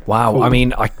 Wow. Cool. I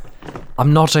mean,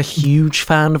 I'm not a huge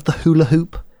fan of the hula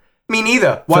hoop. Me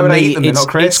neither. Why would I eat them? They're not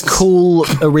crisps. It's cool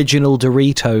original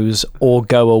Doritos or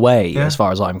go away, as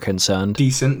far as I'm concerned.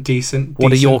 Decent.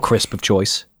 What are your crisp of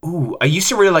choice? Ooh, I used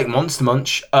to really like Monster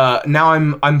Munch. Now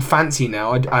I'm fancy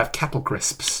now. I have Kettle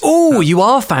Crisps. Oh, you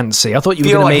are fancy. I thought you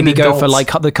were going to maybe go for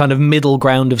like the kind of middle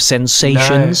ground of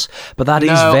sensations, but that is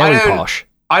very posh.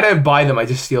 I don't buy them. I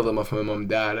just steal them off my mum and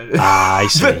dad. I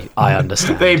see. I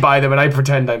understand. They buy them and I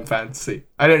pretend I'm fancy.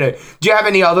 I don't know. Do you have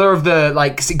any other of the,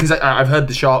 like, because I've heard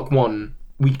the shark one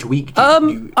week to week.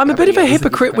 I'm a bit of a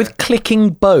hypocrite with clicking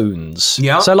bones.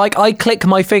 Yeah. So like I click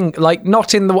my finger, like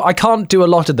not in the, I can't do a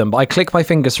lot of them, but I click my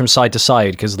fingers from side to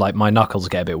side because like my knuckles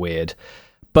get a bit weird.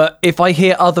 But if I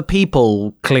hear other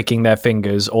people clicking their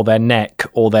fingers or their neck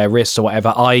or their wrists or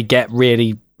whatever, I get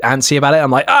really antsy about it.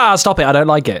 I'm like, stop it. I don't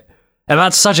like it. And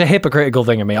that's such a hypocritical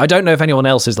thing of me. I don't know if anyone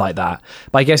else is like that,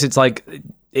 but I guess it's like,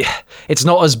 it's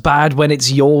not as bad when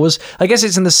it's yours. I guess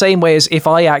it's in the same way as if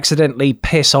I accidentally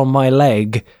piss on my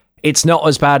leg, it's not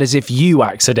as bad as if you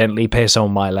accidentally piss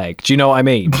on my leg. Do you know what I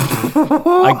mean?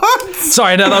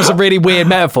 Sorry, no, that was a really weird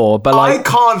metaphor, but like... I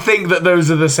can't think that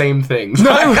those are the same things.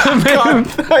 No,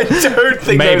 I don't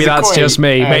think maybe that's just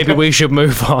me. Maybe we should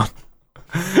move on.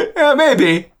 Yeah,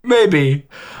 maybe.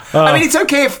 I mean, it's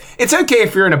okay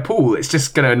if you're in a pool. It's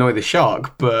just going to annoy the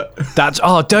shark, but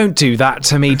don't do that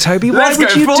to me, Toby. Why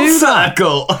would you do that?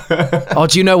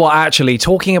 Do you know what? Actually,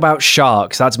 talking about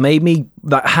sharks,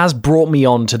 that has brought me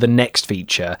on to the next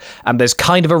feature, and there's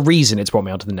kind of a reason it's brought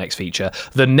me on to the next feature.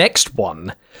 The next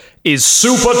one is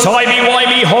super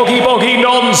timey-wimey hoggy-boggy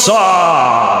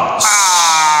nonsense.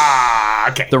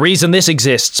 Okay. The reason this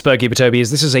exists, BirdKeeperToby, is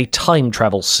this is a time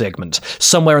travel segment.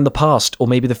 Somewhere in the past, or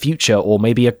maybe the future, or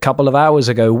maybe a couple of hours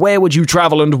ago. Where would you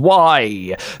travel and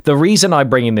why? The reason I'm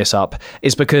bringing this up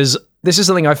is because this is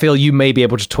something I feel you may be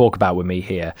able to talk about with me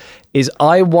here.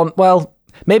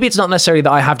 Maybe it's not necessarily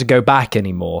that I have to go back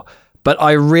anymore, but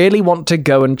I really want to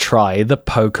go and try the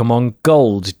Pokemon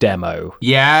Gold demo.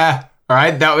 Yeah. All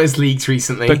right, that was leaked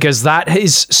recently. Because that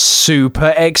is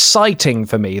super exciting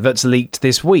for me. That's leaked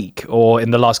this week or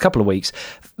in the last couple of weeks.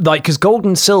 Like, because Gold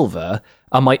and Silver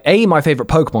are my favourite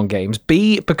Pokemon games.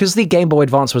 B, because the Game Boy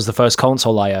Advance was the first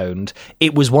console I owned,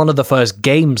 it was one of the first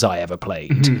games I ever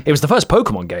played. Mm-hmm. It was the first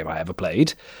Pokemon game I ever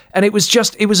played. And it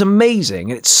was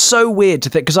amazing. And it's so weird to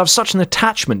think, because I have such an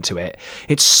attachment to it.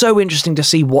 It's so interesting to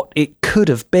see what it could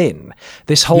have been.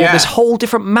 This whole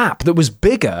different map that was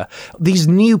bigger. These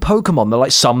new Pokemon, they're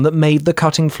like some that made the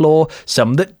cutting floor,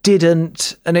 some that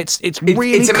didn't. And it's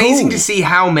really It's amazing cool to see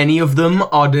how many of them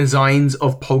are designs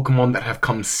of Pokemon that have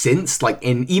come since, like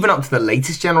even up to the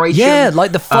latest generation. Yeah,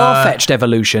 like the Farfetch'd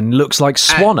evolution looks like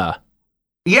Swanna.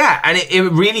 And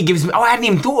it really gives me... I hadn't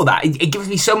even thought of that. It gives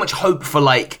me so much hope for,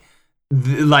 that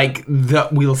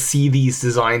we'll see these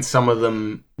designs, some of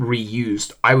them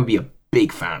reused. I would be a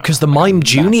big fan of. Because the Mime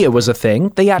Junior was a thing.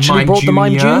 They actually brought the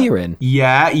Mime Junior in.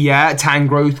 Yeah.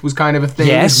 Tangrowth was kind of a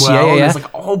thing as well. Yeah.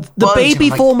 The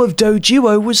baby form of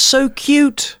Doduo was so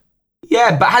cute.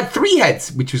 Yeah, but had 3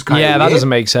 heads, which was kind of weird. Yeah, that doesn't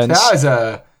make sense. So that was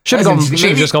a... Should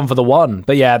have just gone for the one.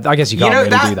 But yeah, I guess you can't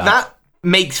really do that. That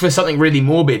makes for something really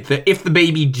morbid, that if the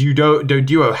baby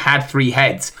Doduo had 3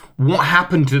 heads, what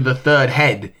happened to the 3rd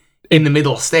head in the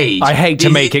middle stage? I hate to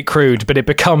make it crude, but it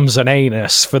becomes an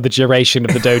anus for the duration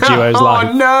of the Doduo's life.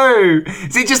 Oh no!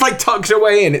 So it just tucks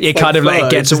away and it kind of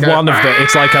gets one of them.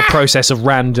 It's like a process of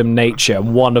random nature.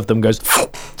 And one of them goes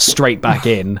straight back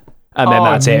in, and then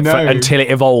that's it until it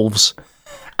evolves.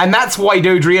 And that's why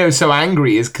Dodrio's so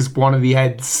angry, is because one of the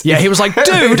heads... Yeah, he was like,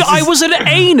 dude, I was an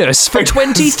anus for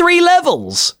 23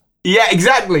 levels. Yeah,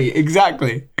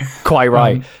 exactly. Quite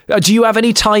right. Do you have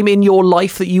any time in your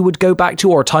life that you would go back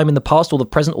to, or a time in the past or the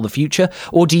present or the future?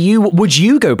 Or would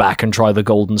you go back and try the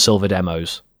Gold and Silver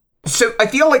demos? So I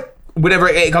feel like whenever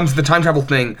it comes to the time travel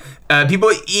thing,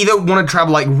 people either want to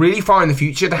travel like really far in the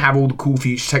future to have all the cool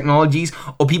future technologies,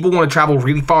 or people want to travel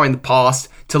really far in the past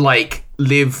to like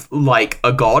live like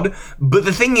a god. But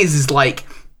the thing is like,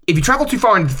 if you travel too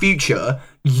far into the future,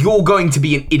 you're going to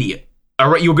be an idiot. All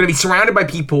right, you're going to be surrounded by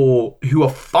people who are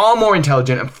far more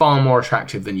intelligent and far more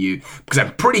attractive than you, because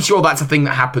I'm pretty sure that's a thing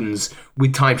that happens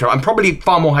with time travel. I'm probably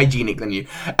far more hygienic than you.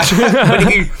 But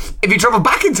if you travel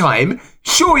back in time,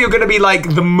 sure, you're going to be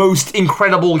like the most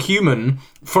incredible human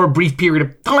for a brief period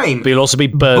of time. But you'll also be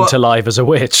burnt alive as a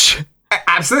witch.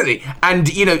 Absolutely. And,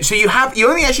 so you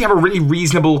only actually have a really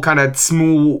reasonable kind of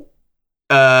small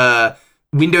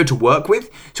window to work with.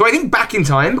 So I think back in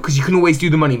time, because you can always do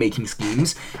the money-making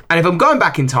schemes, and if I'm going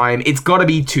back in time, it's got to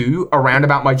be to around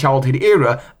about my childhood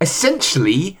era,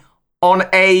 essentially on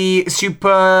a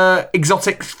super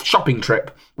exotic shopping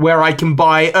trip where I can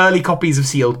buy early copies of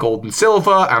Sealed Gold and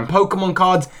Silver and Pokemon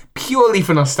cards purely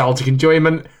for nostalgic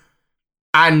enjoyment.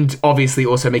 And obviously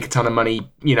also make a ton of money,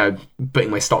 putting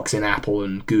my stocks in Apple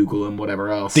and Google and whatever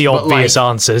else. The obvious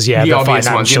answers, the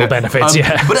financial ones, benefits,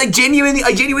 But I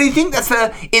genuinely think that's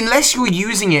unless you're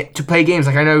using it to play games.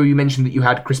 Like I know you mentioned that you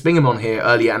had Chris Bingham on here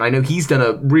earlier, and I know he's done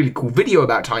a really cool video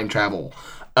about time travel.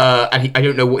 And I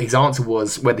don't know what his answer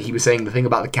was, whether he was saying the thing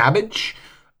about the cabbage.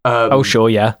 Sure,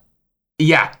 yeah.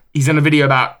 Yeah, he's done a video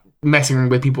about messing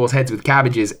with people's heads with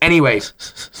cabbages. Anyway,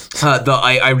 that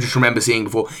I just remember seeing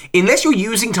before. Unless you're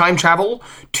using time travel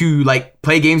to like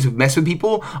play games with mess with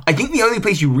people, I think the only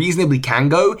place you reasonably can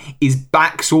go is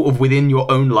back sort of within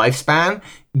your own lifespan,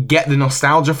 get the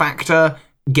nostalgia factor,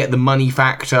 get the money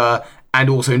factor, and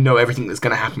also know everything that's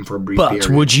going to happen for a brief period.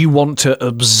 But would you want to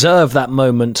observe that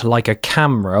moment like a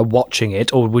camera watching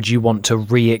it, or would you want to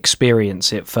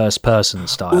re-experience it first-person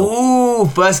style? Ooh,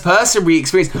 first-person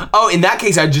re-experience. Oh, in that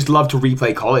case, I'd just love to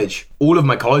replay college. All of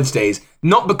my college days.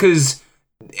 Not because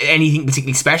anything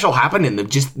particularly special happened in them,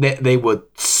 just they were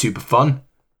super fun.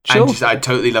 Sure. And I'd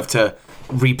totally love to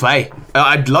replay.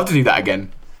 I'd love to do that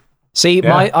again. See,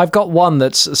 I've got one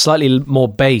that's slightly more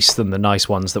base than the nice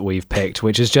ones that we've picked,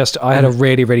 which is just, I had a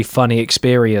really, really funny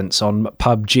experience on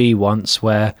PUBG once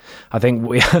where I think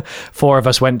we 4 of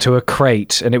us went to a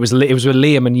crate, and it was with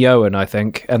Liam and Yoan, I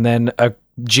think, and then a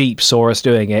Jeep saw us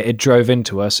doing it, it drove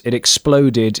into us, it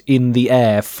exploded in the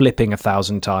air, flipping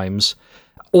 1,000 times.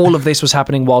 All of this was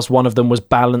happening whilst one of them was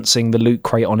balancing the loot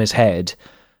crate on his head.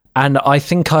 And I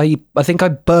think I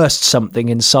burst something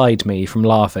inside me from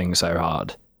laughing so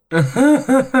hard.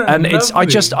 And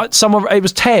it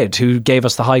was Ted who gave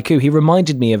us the haiku. He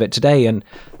reminded me of it today, and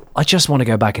I just want to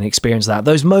go back and experience that.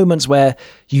 Those moments where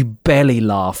you belly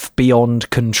laugh beyond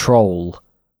control.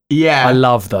 Yeah, I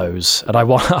love those, and I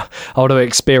want to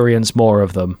experience more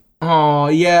of them. Oh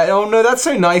yeah, oh no, that's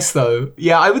so nice though.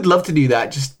 Yeah, I would love to do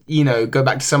that. Just go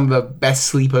back to some of the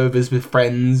best sleepovers with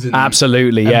friends. And,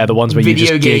 absolutely, yeah, the ones where you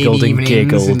just giggled and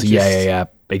giggled. Yeah,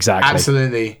 exactly.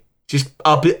 Absolutely. Just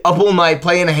up all night,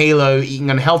 playing Halo, eating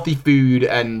unhealthy food,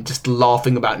 and just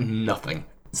laughing about nothing.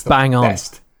 It's the Bang on.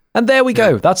 Best. And there we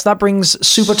go. That brings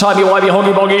super timey-wimey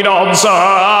hongy-bongy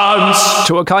nonsense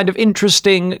to a kind of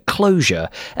interesting closure,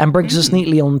 and brings us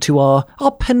neatly on to our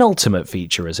penultimate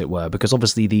feature, as it were, because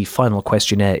obviously the final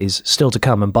questionnaire is still to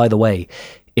come, and by the way,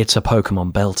 it's a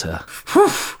Pokemon belter.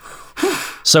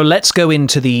 So let's go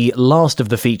into the last of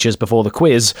the features before the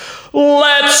quiz.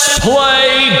 Let's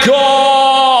play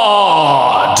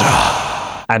God!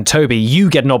 And Toby, you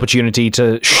get an opportunity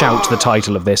to shout the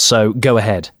title of this, so go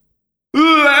ahead.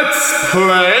 Let's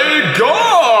play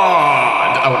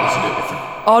God! I want you to do it different.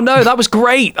 Oh no, that was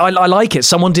great. I like it.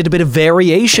 Someone did a bit of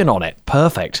variation on it.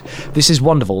 Perfect. This is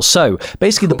wonderful. So,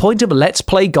 basically the point of Let's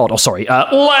Play God,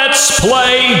 Let's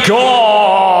Play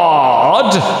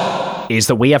God is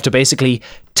that we have to basically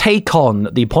take on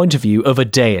the point of view of a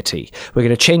deity. We're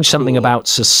going to change something about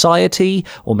society,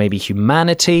 or maybe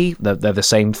humanity. They're the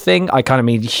same thing. I kind of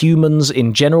mean humans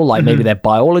in general, like maybe their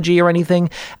biology or anything,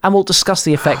 and we'll discuss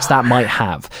the effects that might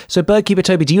have. So,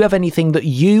 BirdKeeperToby, do you have anything that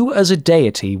you as a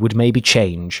deity would maybe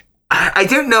change? I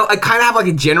don't know. I kind of have like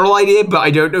a general idea, but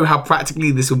I don't know how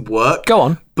practically this would work. Go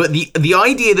on. But the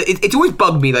idea that it's always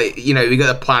bugged me, like, we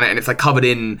got a planet and it's like covered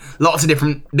in lots of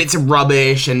different bits of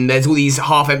rubbish, and there's all these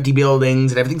half-empty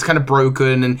buildings and everything's kind of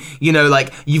broken, and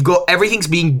like you've got everything's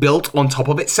being built on top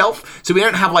of itself. So we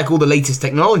don't have like all the latest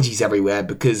technologies everywhere,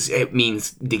 because it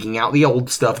means digging out the old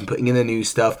stuff and putting in the new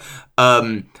stuff.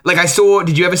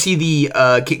 Did you ever see the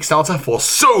Kickstarter for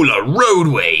Solar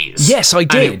Roadways? Yes, I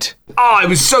did. it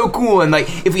was so cool. And like,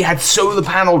 if we had solar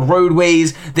paneled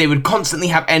roadways, they would constantly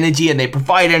have energy, and they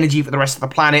provide energy for the rest of the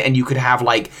planet. And you could have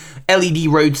like LED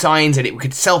road signs, and it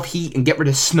could self-heat and get rid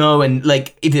of snow. And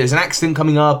like, if there's an accident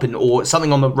coming up or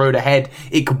something on the road ahead,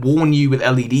 it could warn you with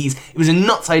LEDs. It was a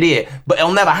nuts idea, but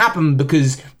it'll never happen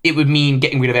because it would mean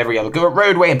getting rid of every other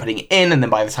roadway and putting it in. And then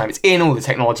by the time it's in, all the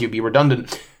technology would be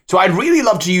redundant. So I'd really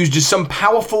love to use just some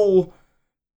powerful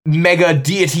mega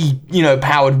deity,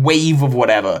 powered wave of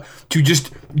whatever to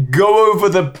just go over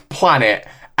the planet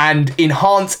and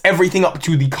enhance everything up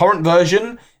to the current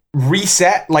version,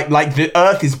 reset, like the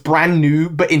Earth is brand new,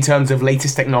 but in terms of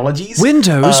latest technologies.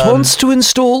 Windows wants to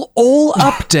install all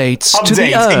updates to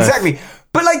the Earth. Exactly.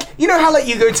 But like, how like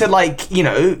you go to like, in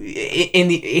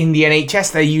the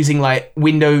NHS they're using like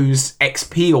Windows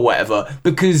XP or whatever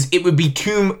because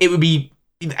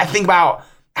I think about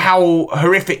how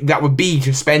horrific that would be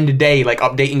to spend a day like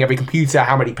updating every computer,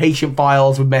 how many patient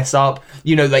files would mess up,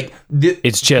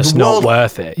 it's just not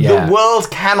worth it. Yeah. The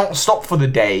world cannot stop for a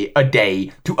day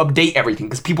to update everything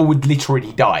because people would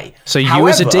literally die. So you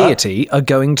as a deity are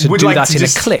going to do that in a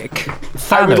click.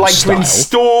 I would like style. to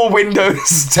install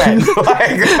Windows 10.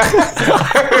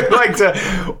 I would like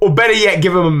to, or better yet,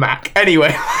 give them a Mac.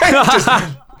 Anyway,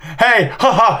 hey,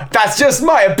 that's just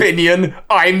my opinion.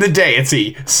 I'm the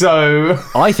deity. So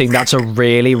I think that's a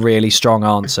really, really strong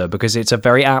answer because it's a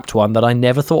very apt one that I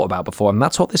never thought about before. And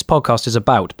that's what this podcast is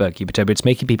about, BirdKeeperToby. It's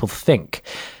making people think.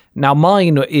 Now,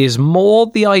 mine is more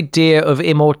the idea of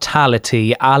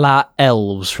immortality a la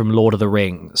elves from Lord of the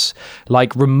Rings.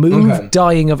 Like, remove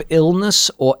dying of illness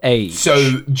or age.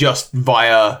 So just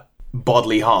via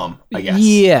bodily harm, I guess.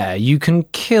 Yeah, you can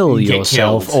kill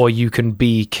yourself or you can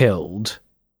be killed.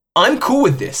 I'm cool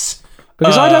with this.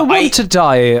 Because I don't want to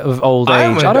die of old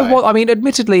age. I mean,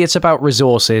 admittedly, it's about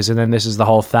resources, and then this is the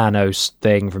whole Thanos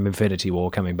thing from Infinity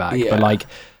War coming back. Yeah. But, like,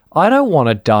 I don't want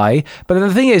to die. But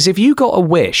the thing is, if you got a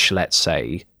wish, let's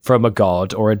say, from a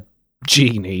god or a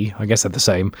genie, I guess they're the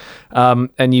same,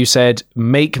 and you said,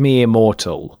 make me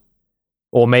immortal,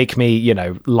 or make me,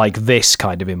 like this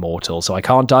kind of immortal, so I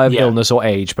can't die of illness or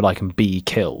age, but I can be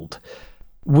killed.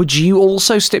 Would you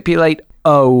also stipulate,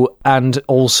 and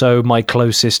also my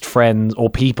closest friends or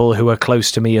people who are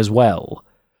close to me as well?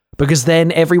 Because then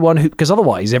because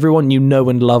otherwise everyone you know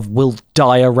and love will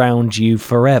die around you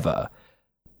forever.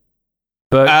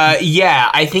 But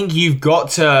I think you've got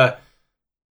to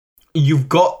do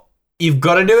it.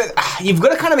 You've got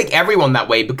to kind of make everyone that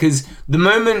way, because the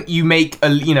moment you make a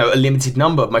limited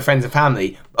number of my friends and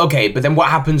family, okay, but then what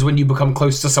happens when you become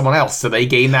close to someone else? So they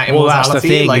gain that immortality? Well, that's the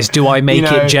thing, is do I make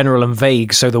it general and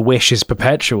vague so the wish is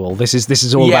perpetual? This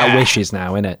is all about wishes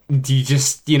now, isn't it? Do you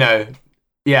just, yeah.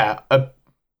 Do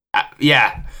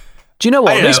you know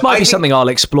what? This might be something I'll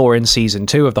explore in season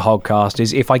 2 of the HogCast,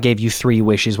 is if I gave you 3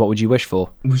 wishes, what would you wish for?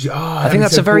 I think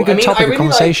that's a very good topic of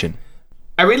conversation.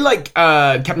 I really like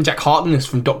Captain Jack Harkness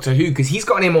from Doctor Who, because he's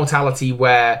got an immortality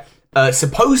where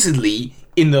supposedly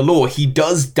in the lore he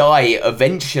does die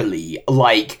eventually,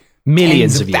 like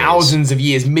millions of thousands of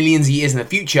years, millions of years in the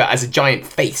future, as a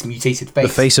giant mutated face.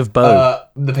 The face of Bo.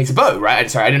 The face of Bo,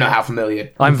 right? Sorry, I don't know how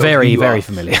familiar. I'm very, very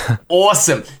familiar.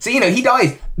 Awesome. So, he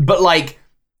dies, but like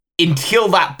until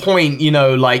that point,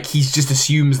 like he's just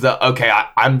assumes that, okay,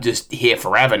 I'm just here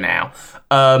forever now.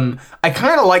 I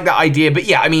kind of like that idea, but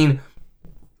yeah, I mean,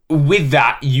 with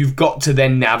that, you've got to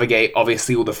then navigate,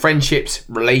 obviously, all the friendships,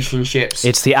 relationships.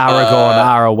 It's the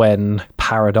Aragorn-Arwen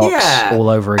paradox all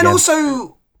over again. And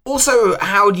also,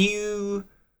 how do you...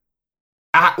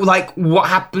 what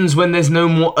happens when there's no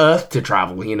more Earth to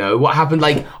travel, What happens,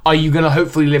 are you going to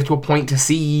hopefully live to a point to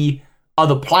see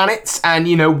other planets and,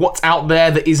 what's out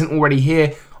there that isn't already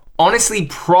here? Honestly,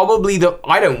 probably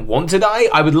I don't want to die.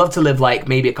 I would love to live,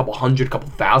 maybe a couple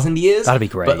thousand years. That'd be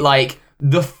great. But,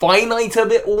 the finite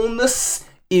of it allness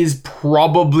is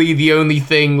probably the only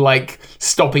thing,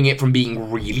 stopping it from being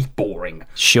really boring.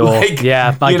 Sure.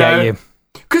 Yeah, I get you.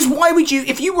 Because why would you...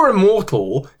 If you were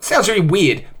immortal... It sounds really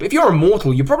weird, but if you're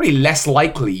immortal, you're probably less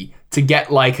likely to get,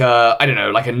 a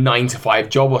 9-to-5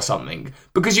 job or something.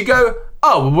 Because you go...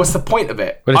 Oh, well, what's the point of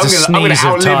it? Well, it's a sneeze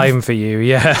of time for you,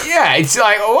 yeah. Yeah, it's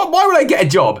like, why would I get a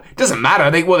job? It doesn't matter.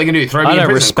 What they're going to do, throw me in prison? I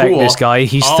don't respect this guy.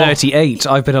 He's 38.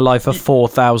 I've been alive for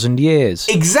 4,000 years.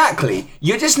 Exactly.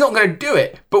 You're just not going to do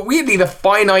it. But weirdly, the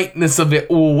finiteness of it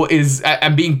all is,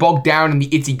 and being bogged down in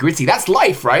the itty-gritty, that's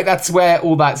life, right? That's where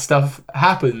all that stuff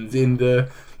happens in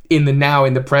the now,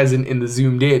 in the present, in the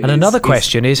zoomed in. And another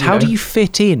question is, how do you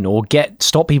fit in or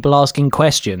stop people asking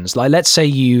questions? Like, let's say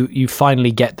you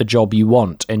finally get the job you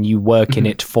want and you work in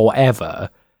it forever.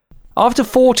 After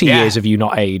 40 years of you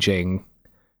not aging,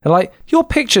 They're like, your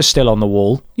picture's still on the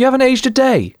wall. You haven't aged a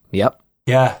day. Yep.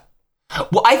 Yeah.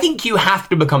 Well, I think you have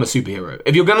to become a superhero.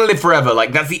 If you're going to live forever,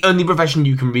 like, that's the only profession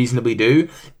you can reasonably do,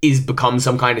 is become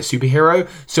some kind of superhero,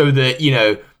 so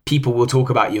that, people will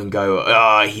talk about you and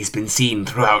go, he's been seen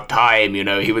throughout time,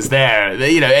 he was there,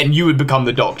 and you would become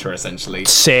the Doctor, essentially.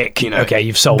 Sick. Okay,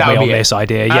 you've sold me on this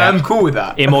idea. Yeah, I'm cool with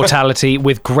that. Immortality.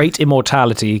 With great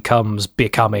immortality comes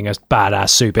becoming a badass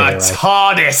superhero. It's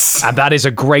hardest. And that is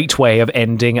a great way of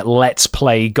ending Let's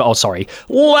Play God. Oh, sorry.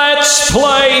 Let's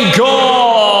Play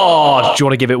God! Do you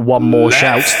want to give it one more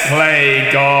shout? Let's Play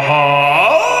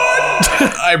God!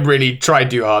 I really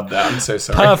tried too hard there. I'm so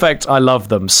sorry. Perfect. I love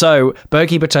them. So,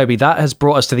 BirdKeeperToby, that has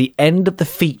brought us to the end of the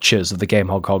features of the Game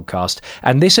Hog HogCast,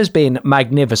 and this has been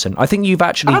magnificent. I think you've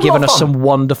actually given us some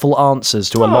wonderful answers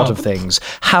to a lot of things.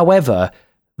 However,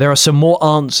 there are some more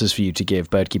answers for you to give,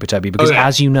 BirdKeeperToby, because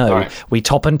as you know, we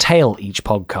top and tail each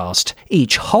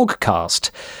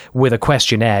HogCast with a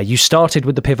questionnaire. You started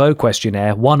with the Pivot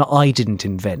questionnaire, one I didn't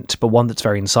invent, but one that's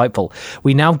very insightful.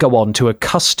 We now go on to a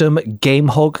custom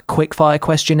GameHog quickfire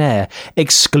questionnaire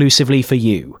exclusively for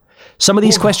you. Some of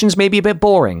these questions may be a bit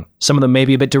boring, some of them may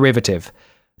be a bit derivative,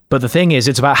 but the thing is,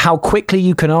 it's about how quickly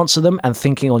you can answer them and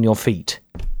thinking on your feet.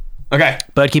 Okay.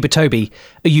 BirdKeeperToby,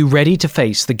 are you ready to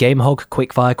face the GameHog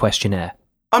quickfire questionnaire?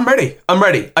 I'm ready.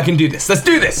 I can do this. Let's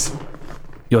do this.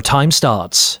 Your time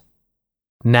starts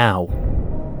now.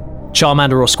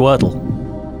 Charmander or Squirtle?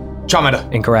 Charmander.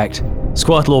 Incorrect.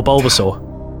 Squirtle or Bulbasaur?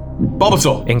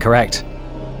 Bulbasaur. Incorrect.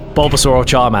 Bulbasaur or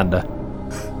Charmander?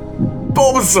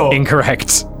 Bulbasaur.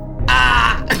 Incorrect.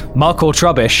 Mark or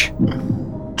Trubbish?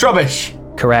 Trubbish.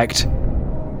 Correct.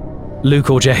 Luke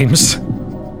or James?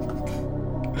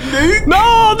 Luke?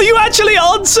 No, you actually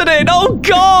answered it. Oh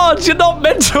God, you're not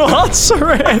meant to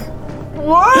answer it.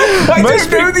 What? I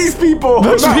don't know these people.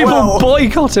 Most people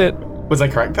boycott it. Was I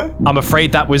correct though? I'm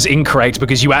afraid that was incorrect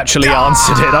because you actually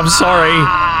answered it. I'm sorry.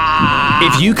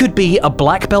 If you could be a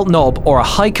black belt knob or a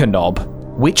hiker knob,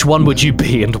 which one would you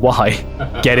be and why?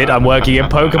 Get it? I'm working in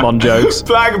Pokemon jokes.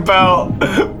 Black belt.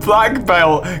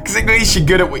 Because at least you're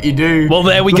good at what you do. Well,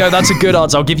 there we go. That's a good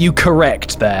answer. I'll give you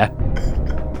correct there.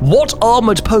 What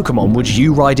armored Pokemon would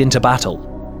you ride into battle?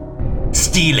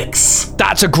 Steelix.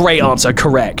 That's a great answer.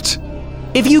 Correct.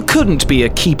 If you couldn't be a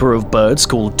keeper of birds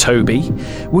called Toby,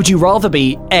 would you rather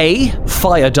be A,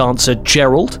 fire dancer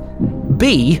Gerald,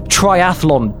 B,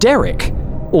 triathlon Derek,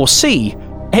 or C,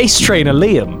 ace trainer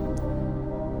Liam?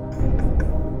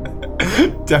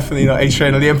 Definitely not ace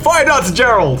trainer Liam. Fire dancer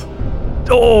Gerald.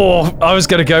 Oh, I was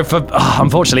going to go for...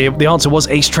 unfortunately, the answer was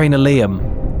ace trainer Liam.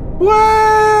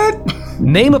 What?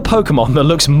 Name a Pokemon that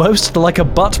looks most like a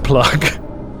butt plug.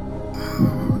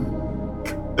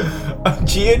 A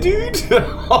Geodude?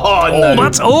 No.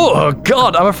 Oh,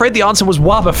 God, I'm afraid the answer was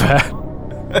Wobbuffet.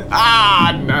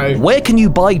 No. Where can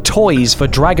you buy toys for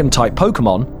Dragon-type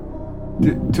Pokemon?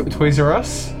 Toys R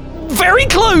Us? Very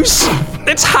close!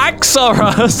 It's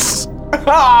Haxorus!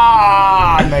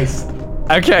 Nice.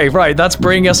 Okay, right, that's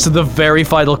bringing us to the very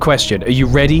final question. Are you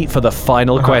ready for the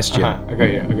final question?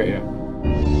 Okay, yeah.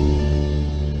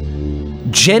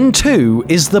 Gen 2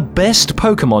 is the best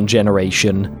Pokemon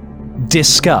generation.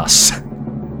 Discuss.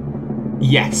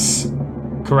 Yes.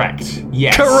 Correct.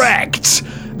 Yes. Correct!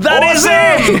 That is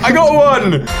it! I got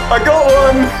one!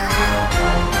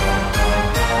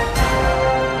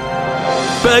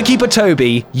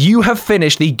 BirdKeeperToby, you have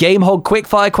finished the GameHog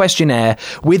Quickfire Questionnaire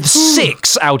with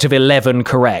 6 out of 11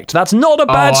 correct. That's not a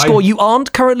bad score. You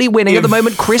aren't currently winning at the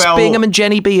moment. Chris Bingham and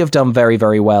Jenny B have done very,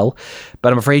 very well.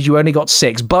 But I'm afraid you only got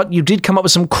 6. But you did come up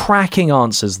with some cracking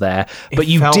answers there. But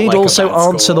you did also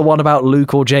answer the one about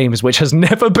Luke or James, which has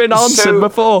never been answered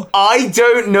before. I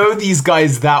don't know these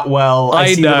guys that well.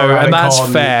 I know, and that's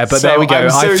fair. But there we go.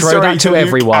 I throw that to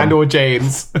everyone. And or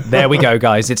James. There we go,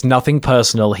 guys. It's nothing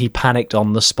personal. He panicked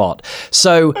on the spot.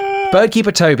 So,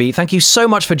 BirdKeeperToby, thank you so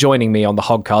much for joining me on the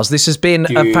HogCast. This has been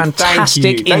a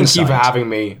fantastic insight. Thank you for having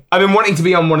me. I've been wanting to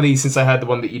be on one of these since I heard the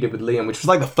one that you did with Liam, which was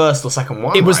like the first or second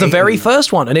one. It was the very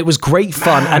first one, and it was great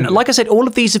fun. And like I said, all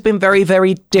of these have been very,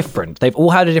 very different. They've all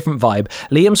had a different vibe.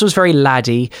 Liam's was very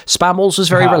laddie. Spamwall's was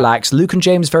very relaxed. Luke and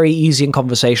James very easy and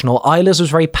conversational. Isla's was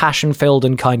very passion-filled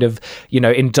and kind of,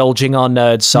 indulging our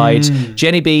nerd side.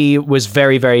 Jenny B was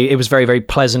very, very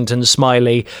pleasant and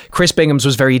smiley. Chris Bingham's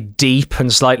was very deep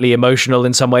and slightly emotional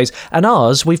in some ways. And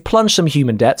ours, we've plunged some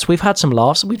human depths. We've had some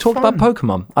laughs, and we've talked about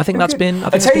Pokemon. I think that's been.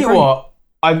 I tell you what,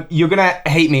 you're gonna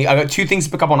hate me. I got 2 things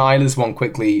to pick up on Isla's one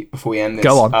quickly before we end this.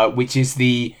 Go on. Which is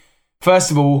first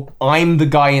of all, I'm the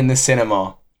guy in the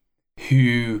cinema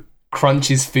who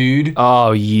crunches food.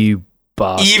 Oh, you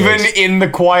bastard. Even in the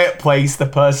quiet place, the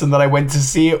person that I went to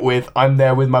see it with, I'm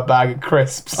there with my bag of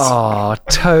crisps. Oh,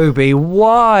 Toby,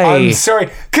 why? I'm sorry.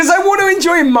 Because I want to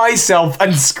enjoy myself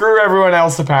and screw everyone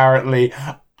else, apparently.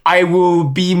 I will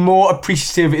be more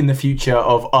appreciative in the future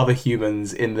of other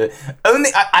humans in the...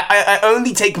 I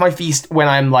only take my feast when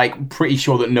I'm, like, pretty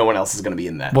sure that no one else is going to be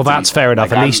in there. Well, that's fair enough.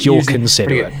 Like, At least you're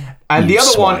considerate. And the other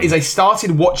swine. one is I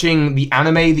started watching the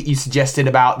anime that you suggested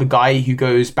about the guy who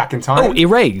goes back in time. Oh,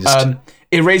 Erased.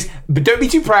 Erased. But don't be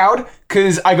too proud,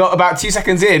 because I got about 2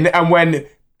 seconds in and went...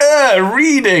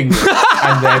 reading,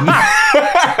 and then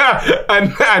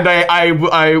and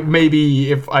I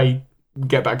maybe if I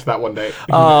get back to that one day.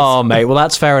 Oh, mate, well,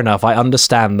 that's fair enough. I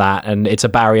understand that, and it's a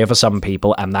barrier for some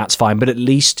people, and that's fine, but at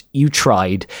least you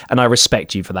tried, and I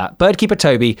respect you for that.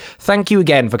 BirdKeeperToby, thank you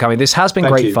again for coming. This has been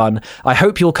great fun. I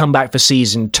hope you'll come back for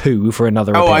season 2 for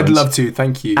another appearance. I'd love to.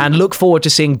 Thank you. And look forward to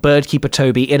seeing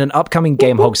BirdKeeperToby in an upcoming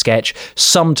Game Hog sketch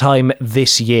sometime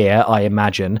this year, I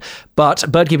imagine. But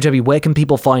BirdKeeperToby, where can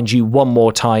people find you one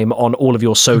more time on all of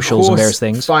your socials and various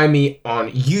things? Find me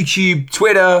on YouTube,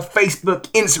 Twitter, Facebook,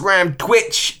 Instagram,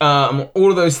 Twitch, all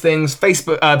of those things.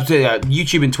 Facebook,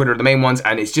 YouTube and Twitter are the main ones,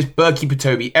 and it's just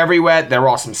BirdKeeperToby everywhere. There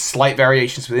are some slight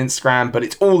variations with Instagram, but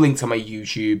it's all linked on my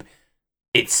YouTube.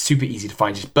 It's super easy to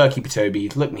find. Just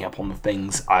BirdKeeperToby. Look me up on the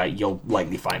things. You'll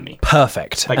likely find me.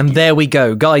 Perfect. There we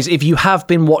go. Guys, if you have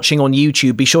been watching on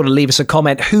YouTube, be sure to leave us a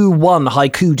comment. Who won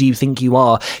Haiku do you think you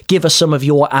are? Give us some of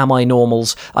your Am I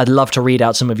Normals. I'd love to read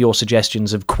out some of your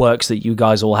suggestions of quirks that you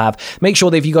guys all have. Make sure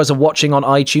that if you guys are watching on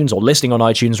iTunes, or listening on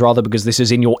iTunes rather, because this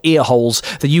is in your ear holes,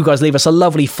 that you guys leave us a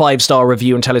lovely 5-star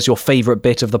review and tell us your favourite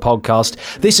bit of the podcast.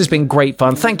 This has been great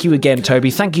fun. Thank you again,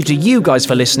 Toby. Thank you to you guys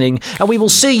for listening, and we will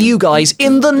see you guys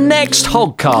in the next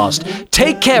HogCast.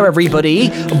 Take care, everybody.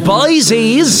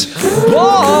 Bye-sies.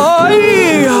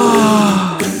 Bye!